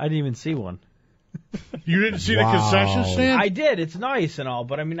was? I didn't even see one. You didn't see the concession stand? I did. It's nice and all,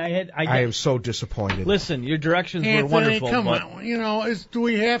 but I mean, I am so disappointed. Listen, your directions Anthony, were wonderful. come but on. Do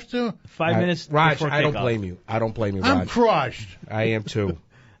we have to? 5 minutes Raj, before I don't kickoff. blame you. Raj. I'm crushed. I am too.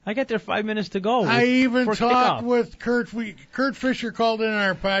 I got there 5 minutes to go. I even before talked kickoff. with Kurt. Kurt Fisher called in on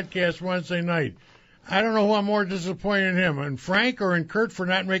our podcast Wednesday night. I don't know who I'm more disappointed in him, in Frank or in Kurt, for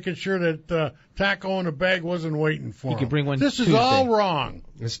not making sure that taco in a bag wasn't waiting for him. could bring one This Tuesday. is all wrong.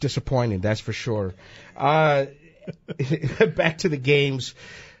 It's disappointing, that's for sure. Back to the games.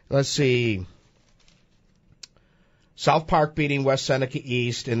 Let's see. South Park beating West Seneca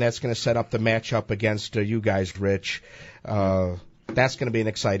East, and that's going to set up the matchup against you guys, Rich. That's going to be an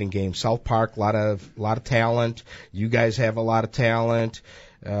exciting game. South Park, lot of talent. You guys have a lot of talent.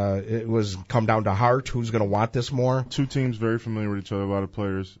 It was come down to heart. Who's going to want this more? Two teams very familiar with each other. A lot of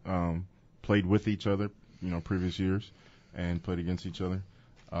players played with each other, previous years, and played against each other.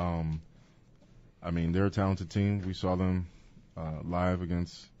 They're a talented team. We saw them live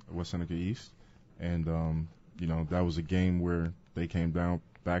against West Seneca East, and that was a game where they came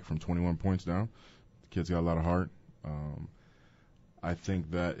back from 21 points down. The kids got a lot of heart. I think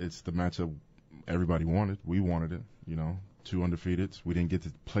that it's the matchup everybody wanted. We wanted it, two undefeateds. We didn't get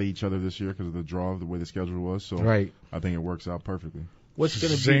to play each other this year because of the draw, the way the schedule was. So right. I think it works out perfectly. What's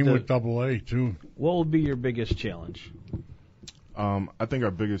going to be same with AA too? What will be your biggest challenge? I think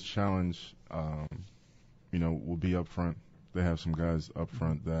our biggest challenge, will be up front. They have some guys up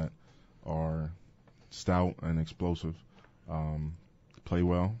front that are stout and explosive, play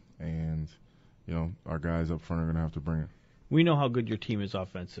well, and our guys up front are going to have to bring it. We know how good your team is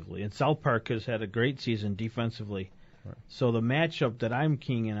offensively, and South Park has had a great season defensively. Right. So the matchup that I'm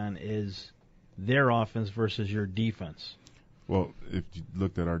keying in on is their offense versus your defense. Well, if you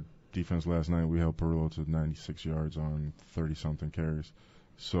looked at our defense last night, we held Perillo to 96 yards on 30-something carries.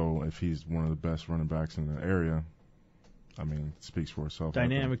 So if he's one of the best running backs in the area, it speaks for itself.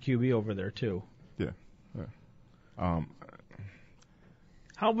 Dynamic QB over there, too. Yeah.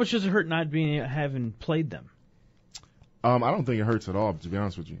 How much does it hurt not having played them? I don't think it hurts at all, to be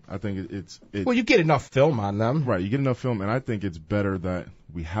honest with you. I think it's well, you get enough film on them. Right, you get enough film, and I think it's better that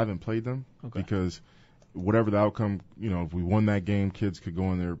we haven't played them because whatever the outcome, if we won that game, kids could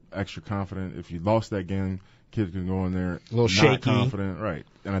go in there extra confident. If you lost that game, kids could go in there a little not shaky. Confident. Right,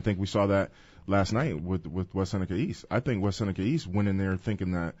 and I think we saw that last night with West Seneca East. I think West Seneca East went in there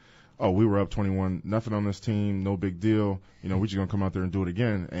thinking that, we were up 21-0 on this team, no big deal. We're just going to come out there and do it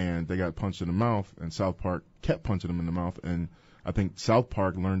again. And they got punched in the mouth, and South Park kept punching them in the mouth. And I think South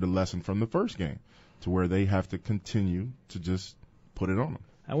Park learned a lesson from the first game to where they have to continue to just put it on them.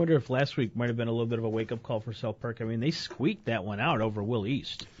 I wonder if last week might have been a little bit of a wake-up call for South Park. They squeaked that one out over Will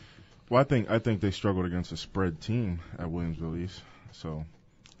East. Well, I think they struggled against a spread team at Williamsville East. So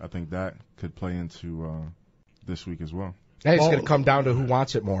I think that could play into this week as well. Hey, it's going to come down to who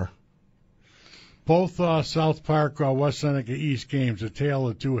wants it more. Both South Park, West Seneca East games, a tale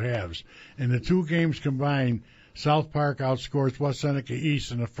of two halves. And the two games combined, South Park outscores West Seneca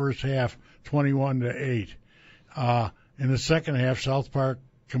East in the first half 21-8. In the second half, South Park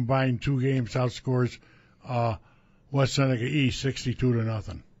combined 2 games outscores West Seneca East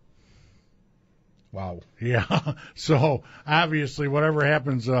 62-0. Wow. Yeah. So obviously, whatever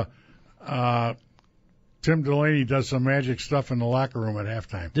happens, Tim Delaney does some magic stuff in the locker room at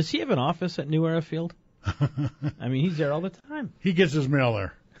halftime. Does he have an office at New Era Field? I mean, he's there all the time. He gets his mail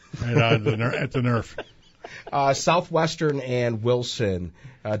there at the Nerf. Southwestern and Wilson.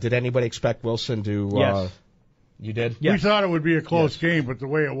 Did anybody expect Wilson to? Yes. You did? Yes. We thought it would be a close game, but the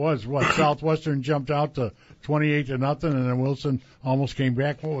way it was, Southwestern jumped out to 28-0, and then Wilson almost came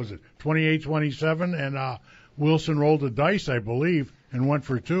back. What was it, 28-27? And Wilson rolled the dice, I believe, and went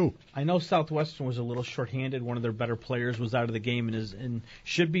for 2. I know Southwestern was a little shorthanded. One of their better players was out of the game and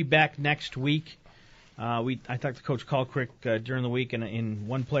should be back next week. I talked to Coach Kalkrick during the week, and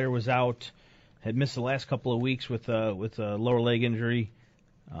one player was out, had missed the last couple of weeks with a lower leg injury,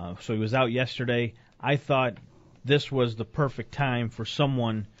 so he was out yesterday. I thought this was the perfect time for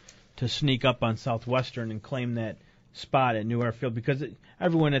someone to sneak up on Southwestern and claim that spot at New Era Field, because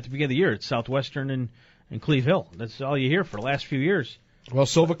everyone at the beginning of the year, it's Southwestern and Cleve Hill. That's all you hear for the last few years. Well,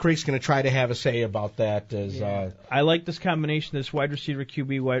 Silver Creek's going to try to have a say about that. I like this combination, this wide receiver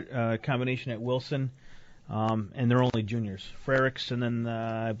QB combination at Wilson, and they're only juniors. Frericks, and then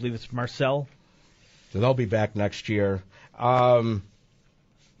I believe it's Marcel. So they'll be back next year.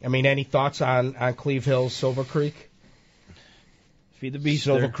 Any thoughts on Cleve Hill, Silver Creek? Feed the beast.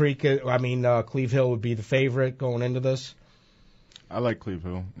 Silver Creek, Cleve Hill would be the favorite going into this. I like Cleve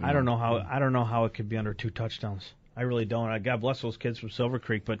Hill. I don't know how it could be under 2 touchdowns. I really don't. God bless those kids from Silver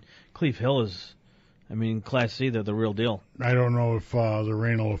Creek, but Cleve Hill is, Class C, they're the real deal. I don't know if the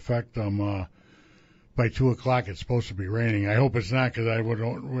rain will affect them. By 2 o'clock, it's supposed to be raining. I hope it's not, because I would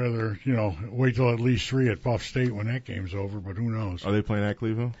rather, wait till at least 3 at Buff State when that game's over, but who knows? Are they playing at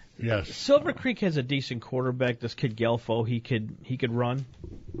Cleve Hill? Yes. Silver Creek has a decent quarterback. This kid Gelfo, he could run.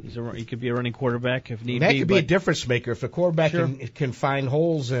 He could be a running quarterback if need be. That could be a difference maker. If the quarterback can find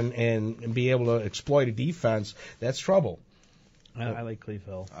holes and be able to exploit a defense, that's trouble. I like Cleve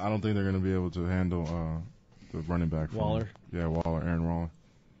Hill. I don't think they're going to be able to handle the running back. Waller. Aaron Waller.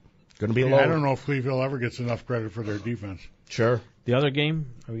 Going to be low. I don't know if Cleve Hill ever gets enough credit for their defense. Sure. The other game,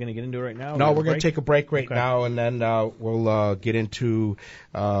 are we going to get into it right now? No, we're going to take a break now, and then we'll get into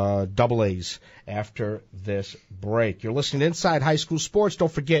double A's after this break. You're listening to Inside High School Sports.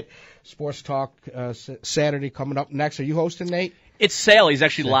 Don't forget, Sports Talk Saturday coming up next. Are you hosting, Nate? It's Sale. He's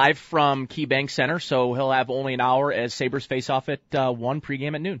actually live from KeyBank Center, so he'll have only an hour as Sabres face off at 1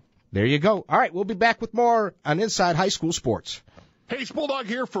 pregame at noon. There you go. All right, we'll be back with more on Inside High School Sports. Hey, Bulldog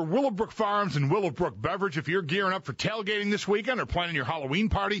here for Willowbrook Farms and Willowbrook Beverage. If you're gearing up for tailgating this weekend or planning your Halloween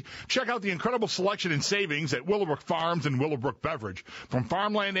party, check out the incredible selection and savings at Willowbrook Farms and Willowbrook Beverage. From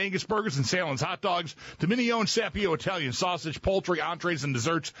farmland Angus burgers and Salen's hot dogs to mini-owned Sapio Italian sausage, poultry, entrees, and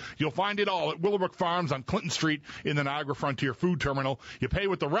desserts, you'll find it all at Willowbrook Farms on Clinton Street in the Niagara Frontier Food Terminal. You pay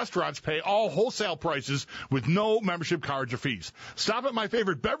what the restaurants pay, all wholesale prices with no membership cards or fees. Stop at my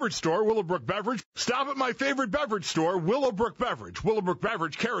favorite beverage store, Willowbrook Beverage. Stop at my favorite beverage store, Willowbrook Beverage. Willowbrook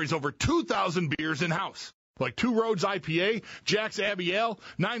Beverage carries over 2,000 beers in-house, like Two Roads IPA, Jack's Abbey Ale,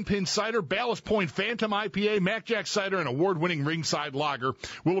 9-Pin Cider, Ballast Point Phantom IPA, Mac Jack Cider, and award-winning Ringside Lager.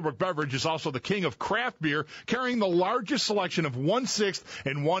 Willowbrook Beverage is also the king of craft beer, carrying the largest selection of 1/6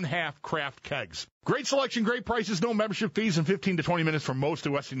 and 1/2 craft kegs. Great selection, great prices, no membership fees, and 15 to 20 minutes from most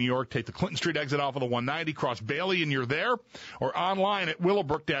of Western New York. Take the Clinton Street exit off of the 190, cross Bailey, and you're there, or online at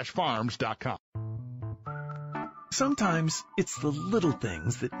willowbrook-farms.com. Sometimes it's the little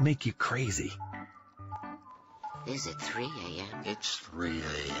things that make you crazy. Is it 3 a.m.? It's 3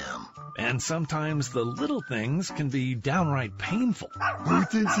 a.m. And sometimes the little things can be downright painful. Who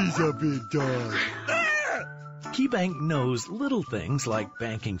thinks he's a big dog? KeyBank knows little things like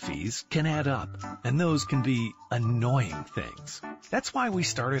banking fees can add up, and those can be annoying things. That's why we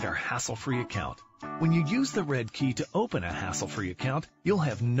started our hassle-free account. When you use the red key to open a hassle-free account, you'll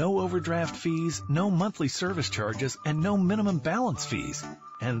have no overdraft fees, no monthly service charges, and no minimum balance fees.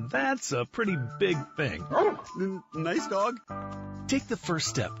 And that's a pretty big thing. Nice dog. Take the first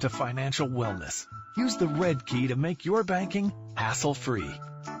step to financial wellness. Use the red key to make your banking hassle-free.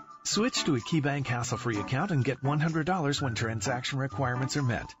 Switch to a KeyBank hassle-free account and get $100 when transaction requirements are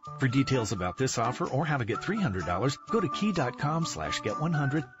met. For details about this offer or how to get $300, go to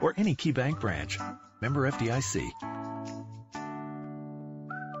key.com/get100 or any KeyBank branch. Member FDIC.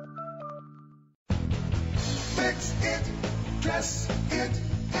 Fix it, dress it,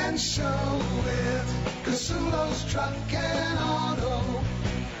 and show it. Casulo's Truck and Auto.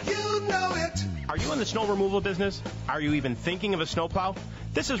 You know it. Are you in the snow removal business? Are you even thinking of a snowplow?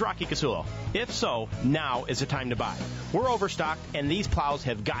 This is Rocky Casullo. If so, now is the time to buy. We're overstocked, and these plows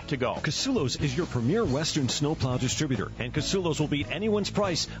have got to go. Casullo's is your premier Western snowplow distributor, and Casullo's will beat anyone's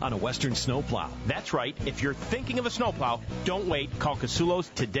price on a Western snowplow. That's right. If you're thinking of a snowplow, don't wait. Call Casullo's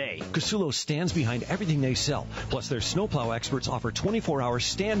today. Casullo stands behind everything they sell. Plus, their snowplow experts offer 24-hour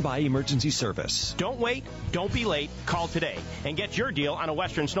standby emergency service. Don't wait. Don't be late. Call today and get your deal on a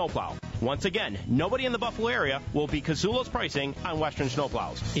Western snowplow. Once again, nobody in the Buffalo area will beat Casullo's pricing on Western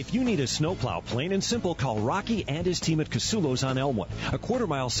snowplows. If you need a snowplow, plain and simple, call Rocky and his team at Casullo's on Elmwood, a quarter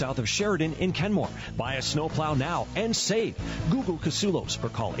mile south of Sheridan in Kenmore. Buy a snowplow now and save. Google Casullo's or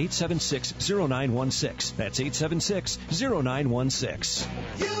call 876-0916. That's 876-0916.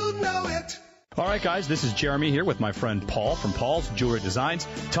 You know it. All right, guys, this is Jeremy here with my friend Paul from Paul's Jewelry Designs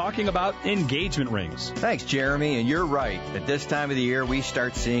talking about engagement rings. Thanks, Jeremy, and you're right. At this time of the year, we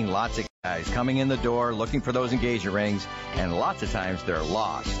start seeing lots of guys coming in the door looking for those engagement rings, and lots of times they're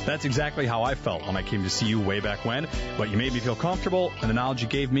lost. That's exactly how I felt when I came to see you way back when, but you made me feel comfortable, and the knowledge you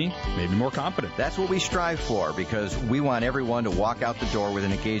gave me made me more confident. That's what we strive for, because we want everyone to walk out the door with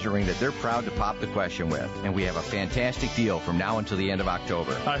an engagement ring that they're proud to pop the question with, and we have a fantastic deal from now until the end of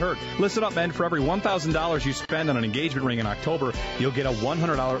October. I heard. Listen up, men. For every $1,000 you spend on an engagement ring in October, you'll get a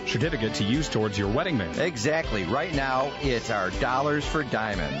 $100 certificate to use towards your wedding band. Exactly. Right now, it's our Dollars for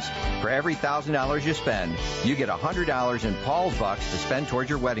Diamonds. For every $1,000 you spend, you get $100 in Paul's Bucks to spend towards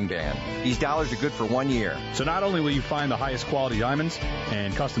your wedding band. These dollars are good for 1 year. So not only will you find the highest quality diamonds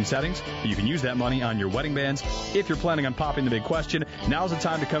and custom settings, but you can use that money on your wedding bands. If you're planning on popping the big question, now's the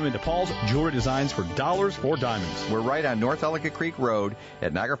time to come into Paul's Jewelry Designs for Dollars for Diamonds. We're right on North Ellicott Creek Road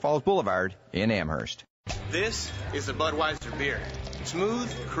at Niagara Falls Boulevard in Amherst. This is the Budweiser beer. Smooth,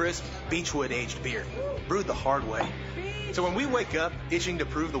 crisp, beechwood aged beer, brewed the hard way. So when we wake up itching to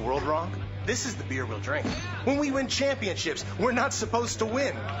prove the world wrong, this is the beer we'll drink. When we win championships, we're not supposed to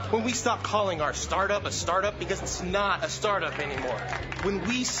win. When we stop calling our startup a startup because it's not a startup anymore. When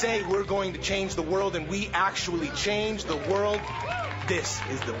we say we're going to change the world and we actually change the world, this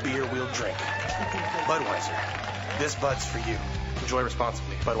is the beer we'll drink. Budweiser. This Bud's for you. Enjoy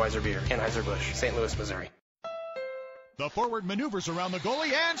responsibly. Budweiser Beer, Anheuser-Busch, St. Louis, Missouri. The forward maneuvers around the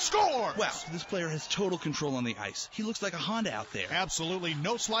goalie and scores! Wow, this player has total control on the ice. He looks like a Honda out there. Absolutely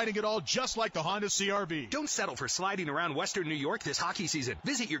no sliding at all, just like the Honda CR-V. Don't settle for sliding around Western New York this hockey season.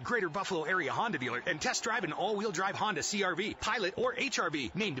 Visit your Greater Buffalo area Honda dealer and test drive an all-wheel drive Honda CR-V, Pilot, or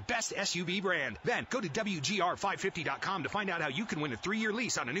HRV, named Best SUV Brand. Then go to WGR550.com to find out how you can win a 3-year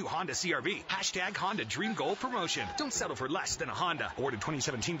lease on a new Honda CR-V. Hashtag Honda Dream Goal Promotion. Don't settle for less than a Honda. Awarded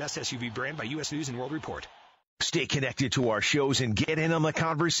 2017 Best SUV Brand by U.S. News and World Report. Stay connected to our shows and get in on the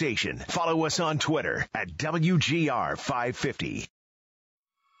conversation. Follow us on Twitter at WGR550.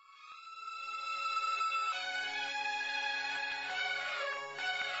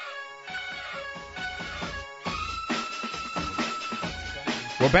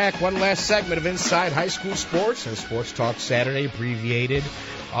 We're back. One last segment of Inside High School Sports and Sports Talk Saturday, abbreviated.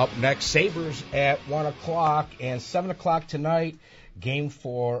 Up next, Sabres at 1 o'clock and 7 o'clock tonight. Game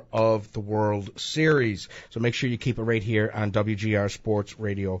 4 of the World Series. So make sure you keep it right here on WGR Sports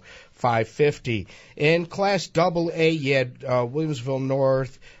Radio 550. In Class AA, you had Williamsville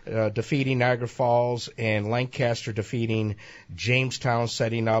North defeating Niagara Falls and Lancaster defeating Jamestown,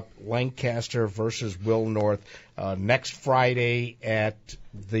 setting up Lancaster versus Will North next Friday at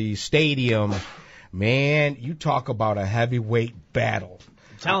the stadium. Man, you talk about a heavyweight battle.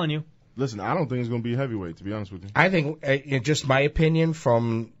 I'm telling you. Listen, I don't think it's going to be heavyweight, to be honest with you. I think, in just my opinion,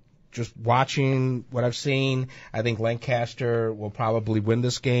 from just watching what I've seen, I think Lancaster will probably win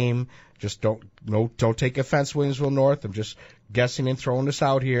this game. Just don't take offense, Williamsville North. I'm just guessing and throwing this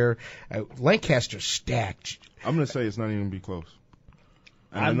out here. Lancaster's stacked. I'm going to say it's not even going to be close.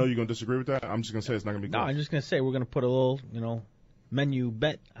 And I know you're going to disagree with that. I'm just going to say it's not going to be close. No, I'm just going to say we're going to put a little, menu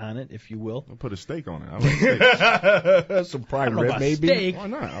bet on it, if you will. I'll put a steak on it. I like steaks. Some prime rib, maybe. Steak. Why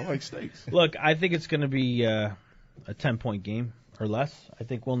not? I like steaks. Look, I think it's going to be a 10-point game or less. I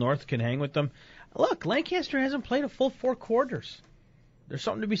think Will North can hang with them. Look, Lancaster hasn't played a full 4 quarters. There's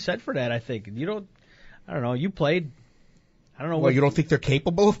something to be said for that, I think. I don't know. You played. I don't know. Well, you don't think they're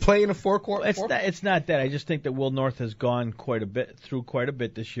capable of playing a 4 quarter? It's not that. I just think that Will North has gone through quite a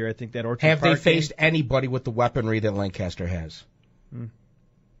bit this year. I think that Orchard Have Park they faced anybody with the weaponry that Lancaster has?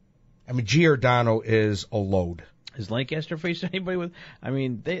 I mean, Giordano is a load. Has Lancaster faced anybody with? I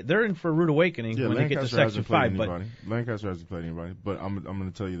mean, they're in for a rude awakening when they get to Section 5. Lancaster hasn't played anybody. But I'm going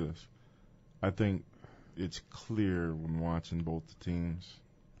to tell you this. I think it's clear when watching both the teams,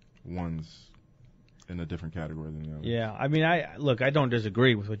 one's in a different category than the others. Yeah, I mean, I don't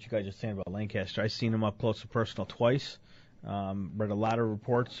disagree with what you guys are saying about Lancaster. I've seen them up close and personal twice. Read a lot of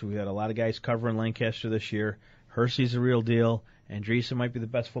reports. We had a lot of guys covering Lancaster this year. Hersey's the real deal. Andreessen might be the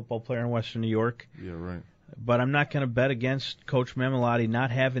best football player in Western New York. Yeah, right. But I'm not going to bet against Coach Mamalotti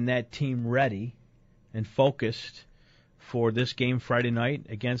not having that team ready and focused for this game Friday night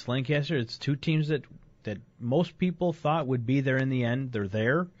against Lancaster. It's two teams that most people thought would be there in the end. They're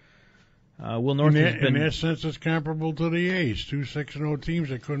there. Will North has been, in that sense, it's comparable to the A's, 2 6-0 teams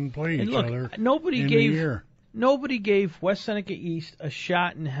that couldn't play each other. Nobody in gave the year. Nobody gave West Seneca East a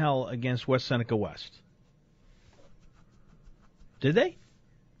shot in hell against West Seneca West. Did they?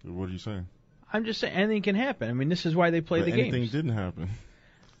 What are you saying? I'm just saying anything can happen. I mean, this is why they play the games. Anything didn't happen.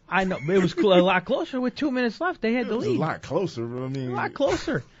 I know, but it was a lot closer with 2 minutes left. They had the lead. It was a lot closer, but I mean, a lot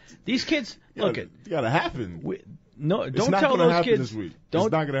closer. These kids, look, it got to happen. Don't tell those kids. This week. It's not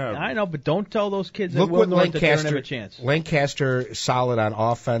going to happen. I know, but don't tell those kids Look that Will what North that they don't Lancaster, have a chance. Lancaster solid on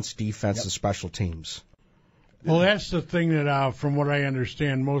offense, defense, and special teams. Well, that's the thing that, from what I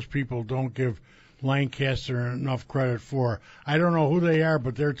understand, most people don't give Lancaster enough credit for. I don't know who they are,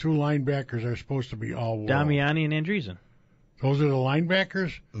 but their 2 linebackers are supposed to be all world. Damiani and Andreessen. Those are the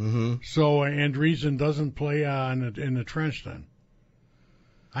linebackers? Mm-hmm. So Andreessen doesn't play in the trench then?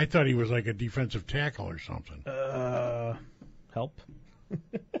 I thought he was like a defensive tackle or something. Help.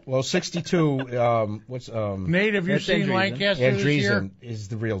 Well, 62. Nate, have you seen Lancaster this year? Andreessen is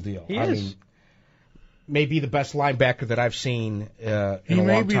the real deal. He I is. mean, maybe the best linebacker that I've seen in a long time. He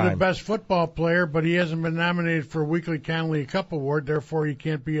may be the best football player, but he hasn't been nominated for a Weekly Connolly Cup award. Therefore, he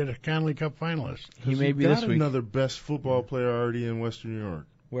can't be a Connolly Cup finalist. He may be got this week. Another best football player already in Western New York.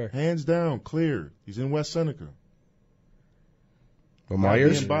 Where? Hands down, clear. He's in West Seneca. Well,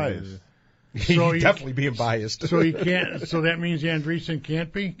 Myers? Being biased. He's definitely being biased. So he can't. So that means Andreessen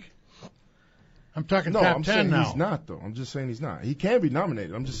can't be. I'm talking top 10 I'm saying now. He's not though. I'm just saying he's not. He can be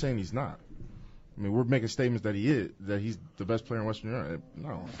nominated. I'm just saying he's not. I mean, we're making statements that he is, that he's the best player in Western New York.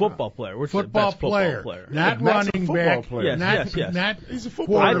 No, football player. We're football best player, football player. not Matt's running a football back, player. Yes, not he's a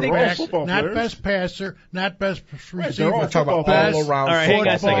football player. quarterback, Football not players. best passer, not best receiver. they're all talking about best all around. All right, hang on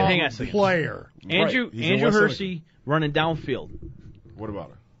a second. football Hang on a second. player. Andrew Right, he's in Andrew West Hersey running downfield. What about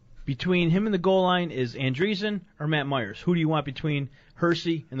it? Between him and the goal line is Andreessen or Matt Myers. Who do you want between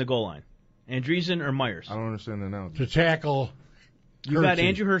Hersey and the goal line? Andreessen or Myers? I don't understand the analogy. To tackle. You got Hersey.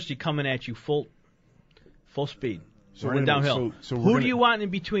 Andrew Hersey coming at you full speed, So running wait a minute, downhill. so we're Who gonna- do you want in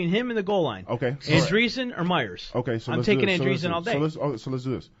between him and the goal line? Okay. So Andreessen or Myers? Okay, so I'm let's taking do this. Andreessen all day. So let's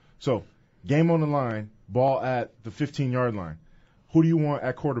do this. So, game on the line, ball at the 15-yard line. Who do you want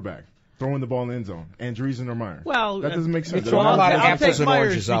at quarterback? Throwing the ball in the end zone. Andreessen or Myers? Well, that doesn't make sense. it's all about apples and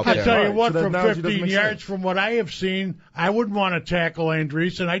oranges out I'll there. tell you Right, what, so that from analogy doesn't 15 make yards, sense. from what I have seen, I wouldn't want to tackle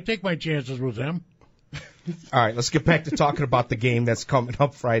Andreessen. I'd take my chances with him. All right, let's get back to talking about the game that's coming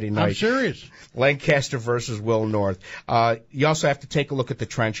up Friday night. I'm serious. Lancaster versus Will North. You also have to take a look at the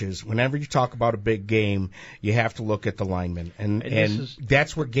trenches. Whenever you talk about a big game, you have to look at the linemen. And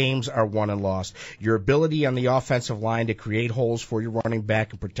that's where games are won and lost. Your ability on the offensive line to create holes for your running back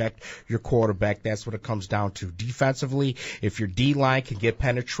and protect your quarterback, that's what it comes down to. Defensively, if your D-line can get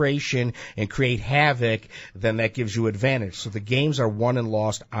penetration and create havoc, then that gives you advantage. So the games are won and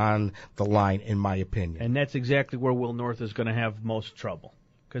lost on the line, in my opinion. And that's exactly where Will North is going to have most trouble,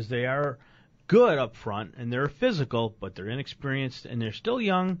 because they are good up front and they're physical, but they're inexperienced and they're still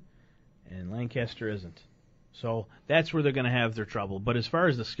young, and Lancaster isn't. So that's where they're going to have their trouble. But as far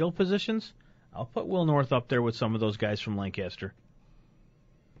as the skill positions, I'll put Will North up there with some of those guys from Lancaster.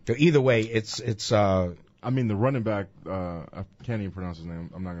 So either way, it's. I mean, the running back, I can't even pronounce his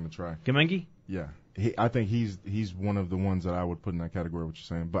name. I'm not going to try. Gamengi? Yeah. I think he's one of the ones that I would put in that category, what you're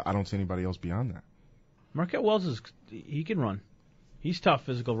saying. But I don't see anybody else beyond that. Marquette Wells he can run. He's a tough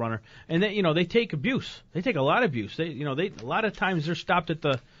physical runner, and they take abuse. They take a lot of abuse. A lot of times they're stopped at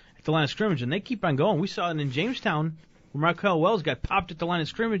the line of scrimmage, and they keep on going. We saw it in Jamestown where Marquette Wells got popped at the line of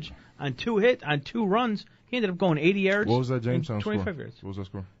scrimmage on two runs. He ended up going 80 yards. What was that Jamestown 25 score? yards. What was that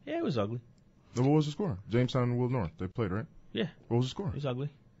score? Yeah, it was ugly. What was the score? Jamestown and Will North. They played, right? Yeah. What was the score? It was ugly.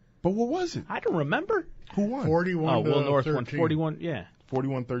 But what was it? I don't remember. Who won? 41 Will North 13. won 41. Yeah.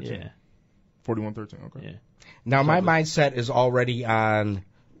 41-13. Yeah. 41-13. Okay. Yeah. Now, my mindset is already on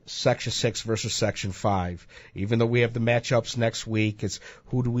Section 6 versus Section 5. Even though we have the matchups next week, it's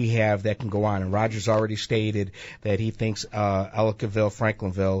who do we have that can go on. And Rogers already stated that he thinks Ellicottville,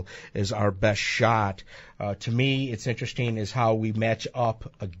 Franklinville is our best shot. To me, it's interesting is how we match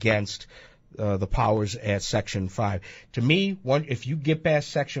up against the powers at Section 5. To me, if you get past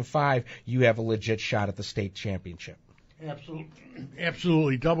Section 5, you have a legit shot at the state championship.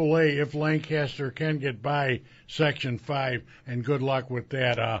 Absolutely. Double A if Lancaster can get by Section 5, and good luck with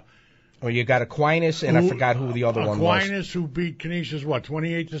that. Well, you got Aquinas, and I forgot who the other one was. Aquinas, who beat Canisius,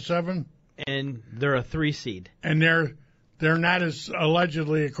 28-7? And they're a 3 seed. And they're not as,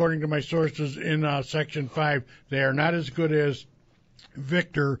 allegedly, according to my sources in Section 5, they are not as good as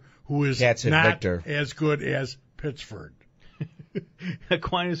Victor, who is not as good as Pittsford.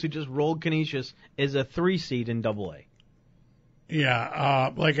 Aquinas, who just rolled Canisius, is a 3 seed in Double A.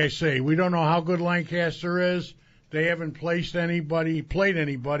 Yeah, like I say, we don't know how good Lancaster is. They haven't played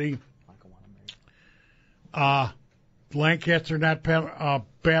anybody. Lancaster not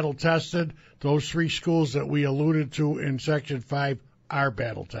battle tested. Those 3 schools that we alluded to in Section 5 are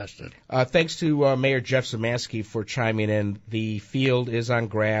battle tested. Thanks to Mayor Jeff Zemansky for chiming in. The field is on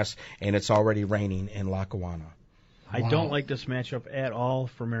grass, and it's already raining in Lackawanna. I don't like this matchup at all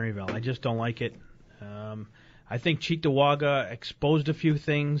for Maryville. I just don't like it. I think Cheektowaga exposed a few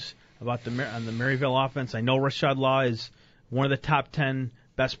things about on the Maryville offense. I know Rashad Law is one of the top 10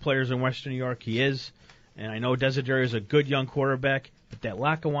 best players in Western New York. He is. And I know Desideri is a good young quarterback. But that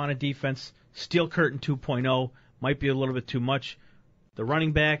Lackawanna defense, Steel Curtain 2.0, might be a little bit too much. The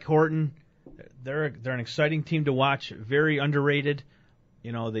running back, Horton, they're an exciting team to watch. Very underrated.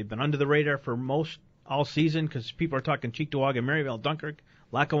 You know, they've been under the radar for all season because people are talking Cheektowaga, Maryville, Dunkirk.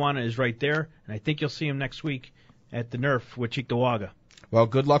 Lackawanna is right there, and I think you'll see him next week at the Nerf with Cheektowaga. Well,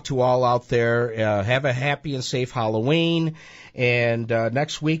 good luck to all out there. Have a happy and safe Halloween. And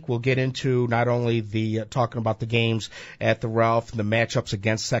next week we'll get into not only the talking about the games at the Ralph and the matchups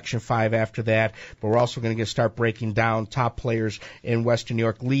against Section 5 after that, but we're also going to start breaking down top players in Western New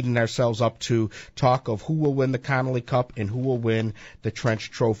York, leading ourselves up to talk of who will win the Connolly Cup and who will win the Trench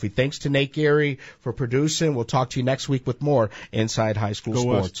Trophy. Thanks to Nate Gary for producing. We'll talk to you next week with more Inside High School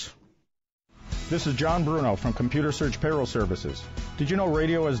Sports. West. This is John Bruno from Computer Search Payroll Services. Did you know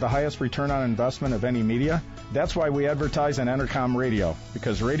radio is the highest return on investment of any media? That's why we advertise on Entercom Radio,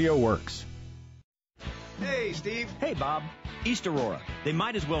 because radio works. Hey, Steve. Hey, Bob. East Aurora. They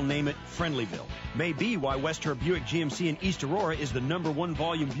might as well name it Friendlyville. May be why West Herb Buick GMC in East Aurora is the #1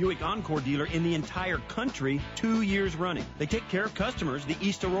 volume Buick Encore dealer in the entire country 2 years running. They take care of customers the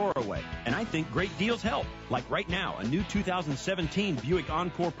East Aurora way. And I think great deals help. Like right now, a new 2017 Buick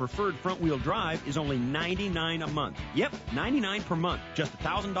Encore Preferred front-wheel drive is only $99 a month. Yep, $99 per month. Just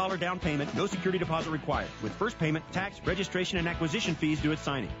 $1,000 down payment, no security deposit required. With first payment, tax, registration, and acquisition fees due at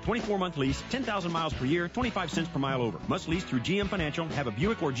signing. 24-month lease, 10,000 miles per year, 25 cents per mile over. Must lease through GM Financial, have a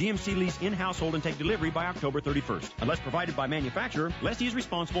Buick or GMC lease in-household, and take delivery by October 31st. Unless provided by manufacturer, lessee is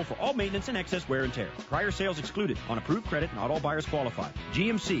responsible for all maintenance and excess wear and tear. Prior sales excluded. On approved credit, not all buyers qualify.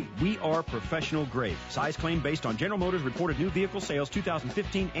 GMC, we are professional grade. Size claim based on General Motors reported new vehicle sales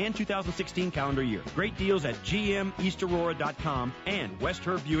 2015 and 2016 calendar year. Great deals at GMEastAurora.com and West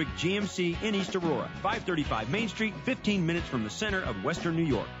Herb Buick GMC in East Aurora. 535 Main Street, 15 minutes from the center of Western New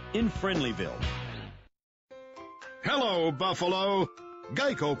York, in Friendlyville. Hello, Buffalo.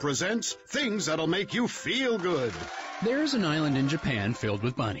 Geico presents things that'll make you feel good. There's an island in Japan filled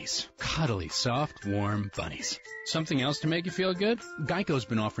with bunnies. Cuddly, soft, warm bunnies. Something else to make you feel good? Geico's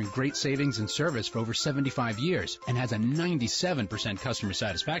been offering great savings and service for over 75 years and has a 97% customer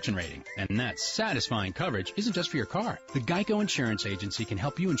satisfaction rating. And that satisfying coverage isn't just for your car. The Geico Insurance Agency can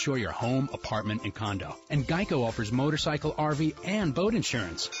help you insure your home, apartment, and condo. And Geico offers motorcycle, RV, and boat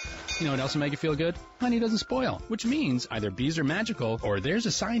insurance. You know what else will make you feel good? Honey doesn't spoil, which means either bees are magical or there's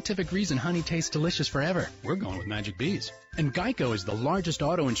a scientific reason honey tastes delicious forever. We're going with Magic Bees. And Geico is the largest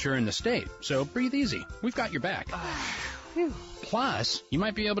auto insurer in the state, so breathe easy. We've got your back. Plus, you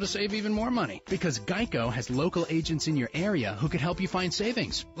might be able to save even more money because Geico has local agents in your area who could help you find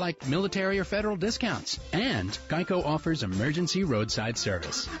savings, like military or federal discounts. And Geico offers emergency roadside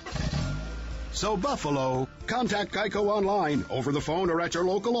service. So, Buffalo, contact Geico online, over the phone, or at your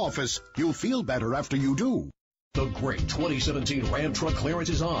local office. You'll feel better after you do. The great 2017 Ram truck clearance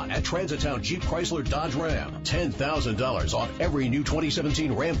is on at Transitown Jeep Chrysler Dodge Ram. $10,000 off every new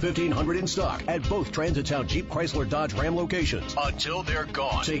 2017 Ram 1500 in stock at both Transitown Jeep Chrysler Dodge Ram locations until they're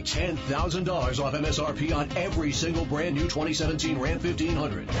gone. Take $10,000 off MSRP on every single brand new 2017 Ram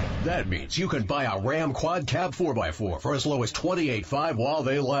 1500. That means you can buy a Ram Quad Cab 4x4 for as low as $28,500 while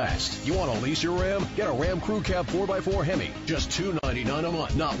they last. You want to lease your Ram? Get a Ram Crew Cab 4x4 Hemi. Just $299 a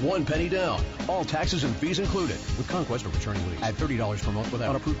month, not one penny down. All taxes and fees included. with Conquest or returning lease. Add $30 per month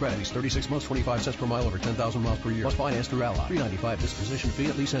without approved credit. Lease 36 months, 25 cents per mile over 10,000 miles per year. Plus finance through Ally. $3.95 disposition fee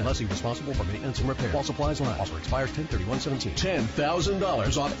at lease end. Lessee responsible for maintenance and repair. While supplies last. Offer expires 10/31/17.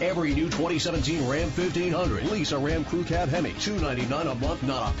 $10,000 off every new 2017 Ram 1500. Lease a Ram Crew Cab Hemi. $299 a month,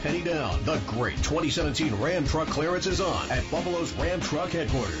 not a penny down. The great 2017 Ram truck clearance is on at Buffalo's Ram Truck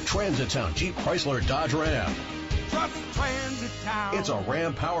Headquarters. Transit Town Jeep Chrysler Dodge Ram. Trust Transit Town. It's a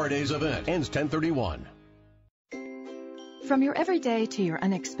Ram Power Days event. Ends 10/31. From your everyday to your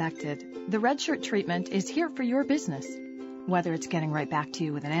unexpected, the Red Shirt treatment is here for your business. Whether it's getting right back to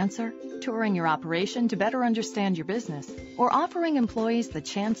you with an answer, touring your operation to better understand your business, or offering employees the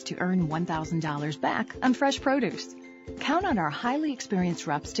chance to earn $1,000 back on fresh produce. Count on our highly experienced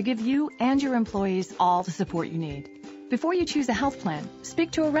reps to give you and your employees all the support you need. Before you choose a health plan,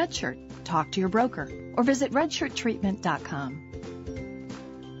 speak to a Red Shirt, talk to your broker, or visit redshirttreatment.com.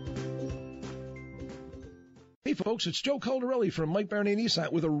 Hey folks, it's Joe Caldarelli from Mike Barney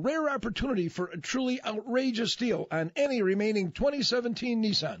Nissan with a rare opportunity for a truly outrageous deal on any remaining 2017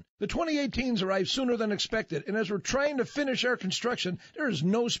 Nissan. The 2018s arrive sooner than expected, and as we're trying to finish our construction, there is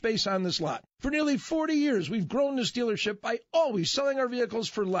no space on this lot. For nearly 40 years, we've grown this dealership by always selling our vehicles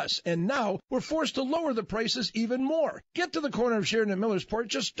for less, and now we're forced to lower the prices even more. Get to the corner of Sheridan and Millersport.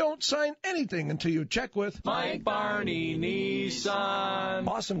 Just don't sign anything until you check with Mike Barney Nissan.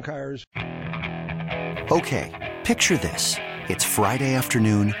 Awesome cars. Okay, picture this. It's Friday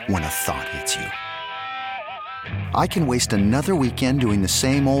afternoon when a thought hits you. I can waste another weekend doing the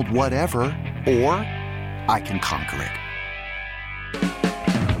same old whatever, or I can conquer it.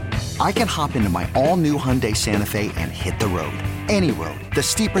 I can hop into my all-new Hyundai Santa Fe and hit the road. Any road. The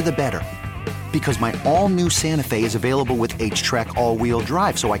steeper the better. Because my all-new Santa Fe is available with H-Track all-wheel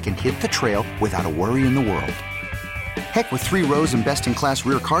drive, so I can hit the trail without a worry in the world. Heck, with 3 rows and best-in-class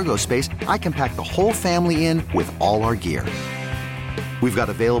rear cargo space, I can pack the whole family in with all our gear. We've got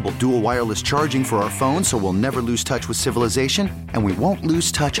available dual wireless charging for our phones, so we'll never lose touch with civilization, and we won't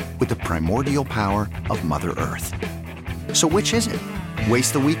lose touch with the primordial power of Mother Earth. So which is it?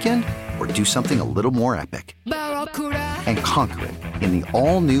 Waste the weekend or do something a little more epic? And conquer it in the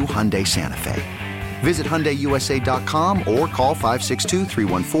all-new Hyundai Santa Fe. Visit HyundaiUSA.com or call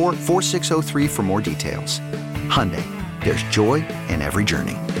 562-314-4603 for more details. Hyundai, there's joy in every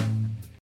journey.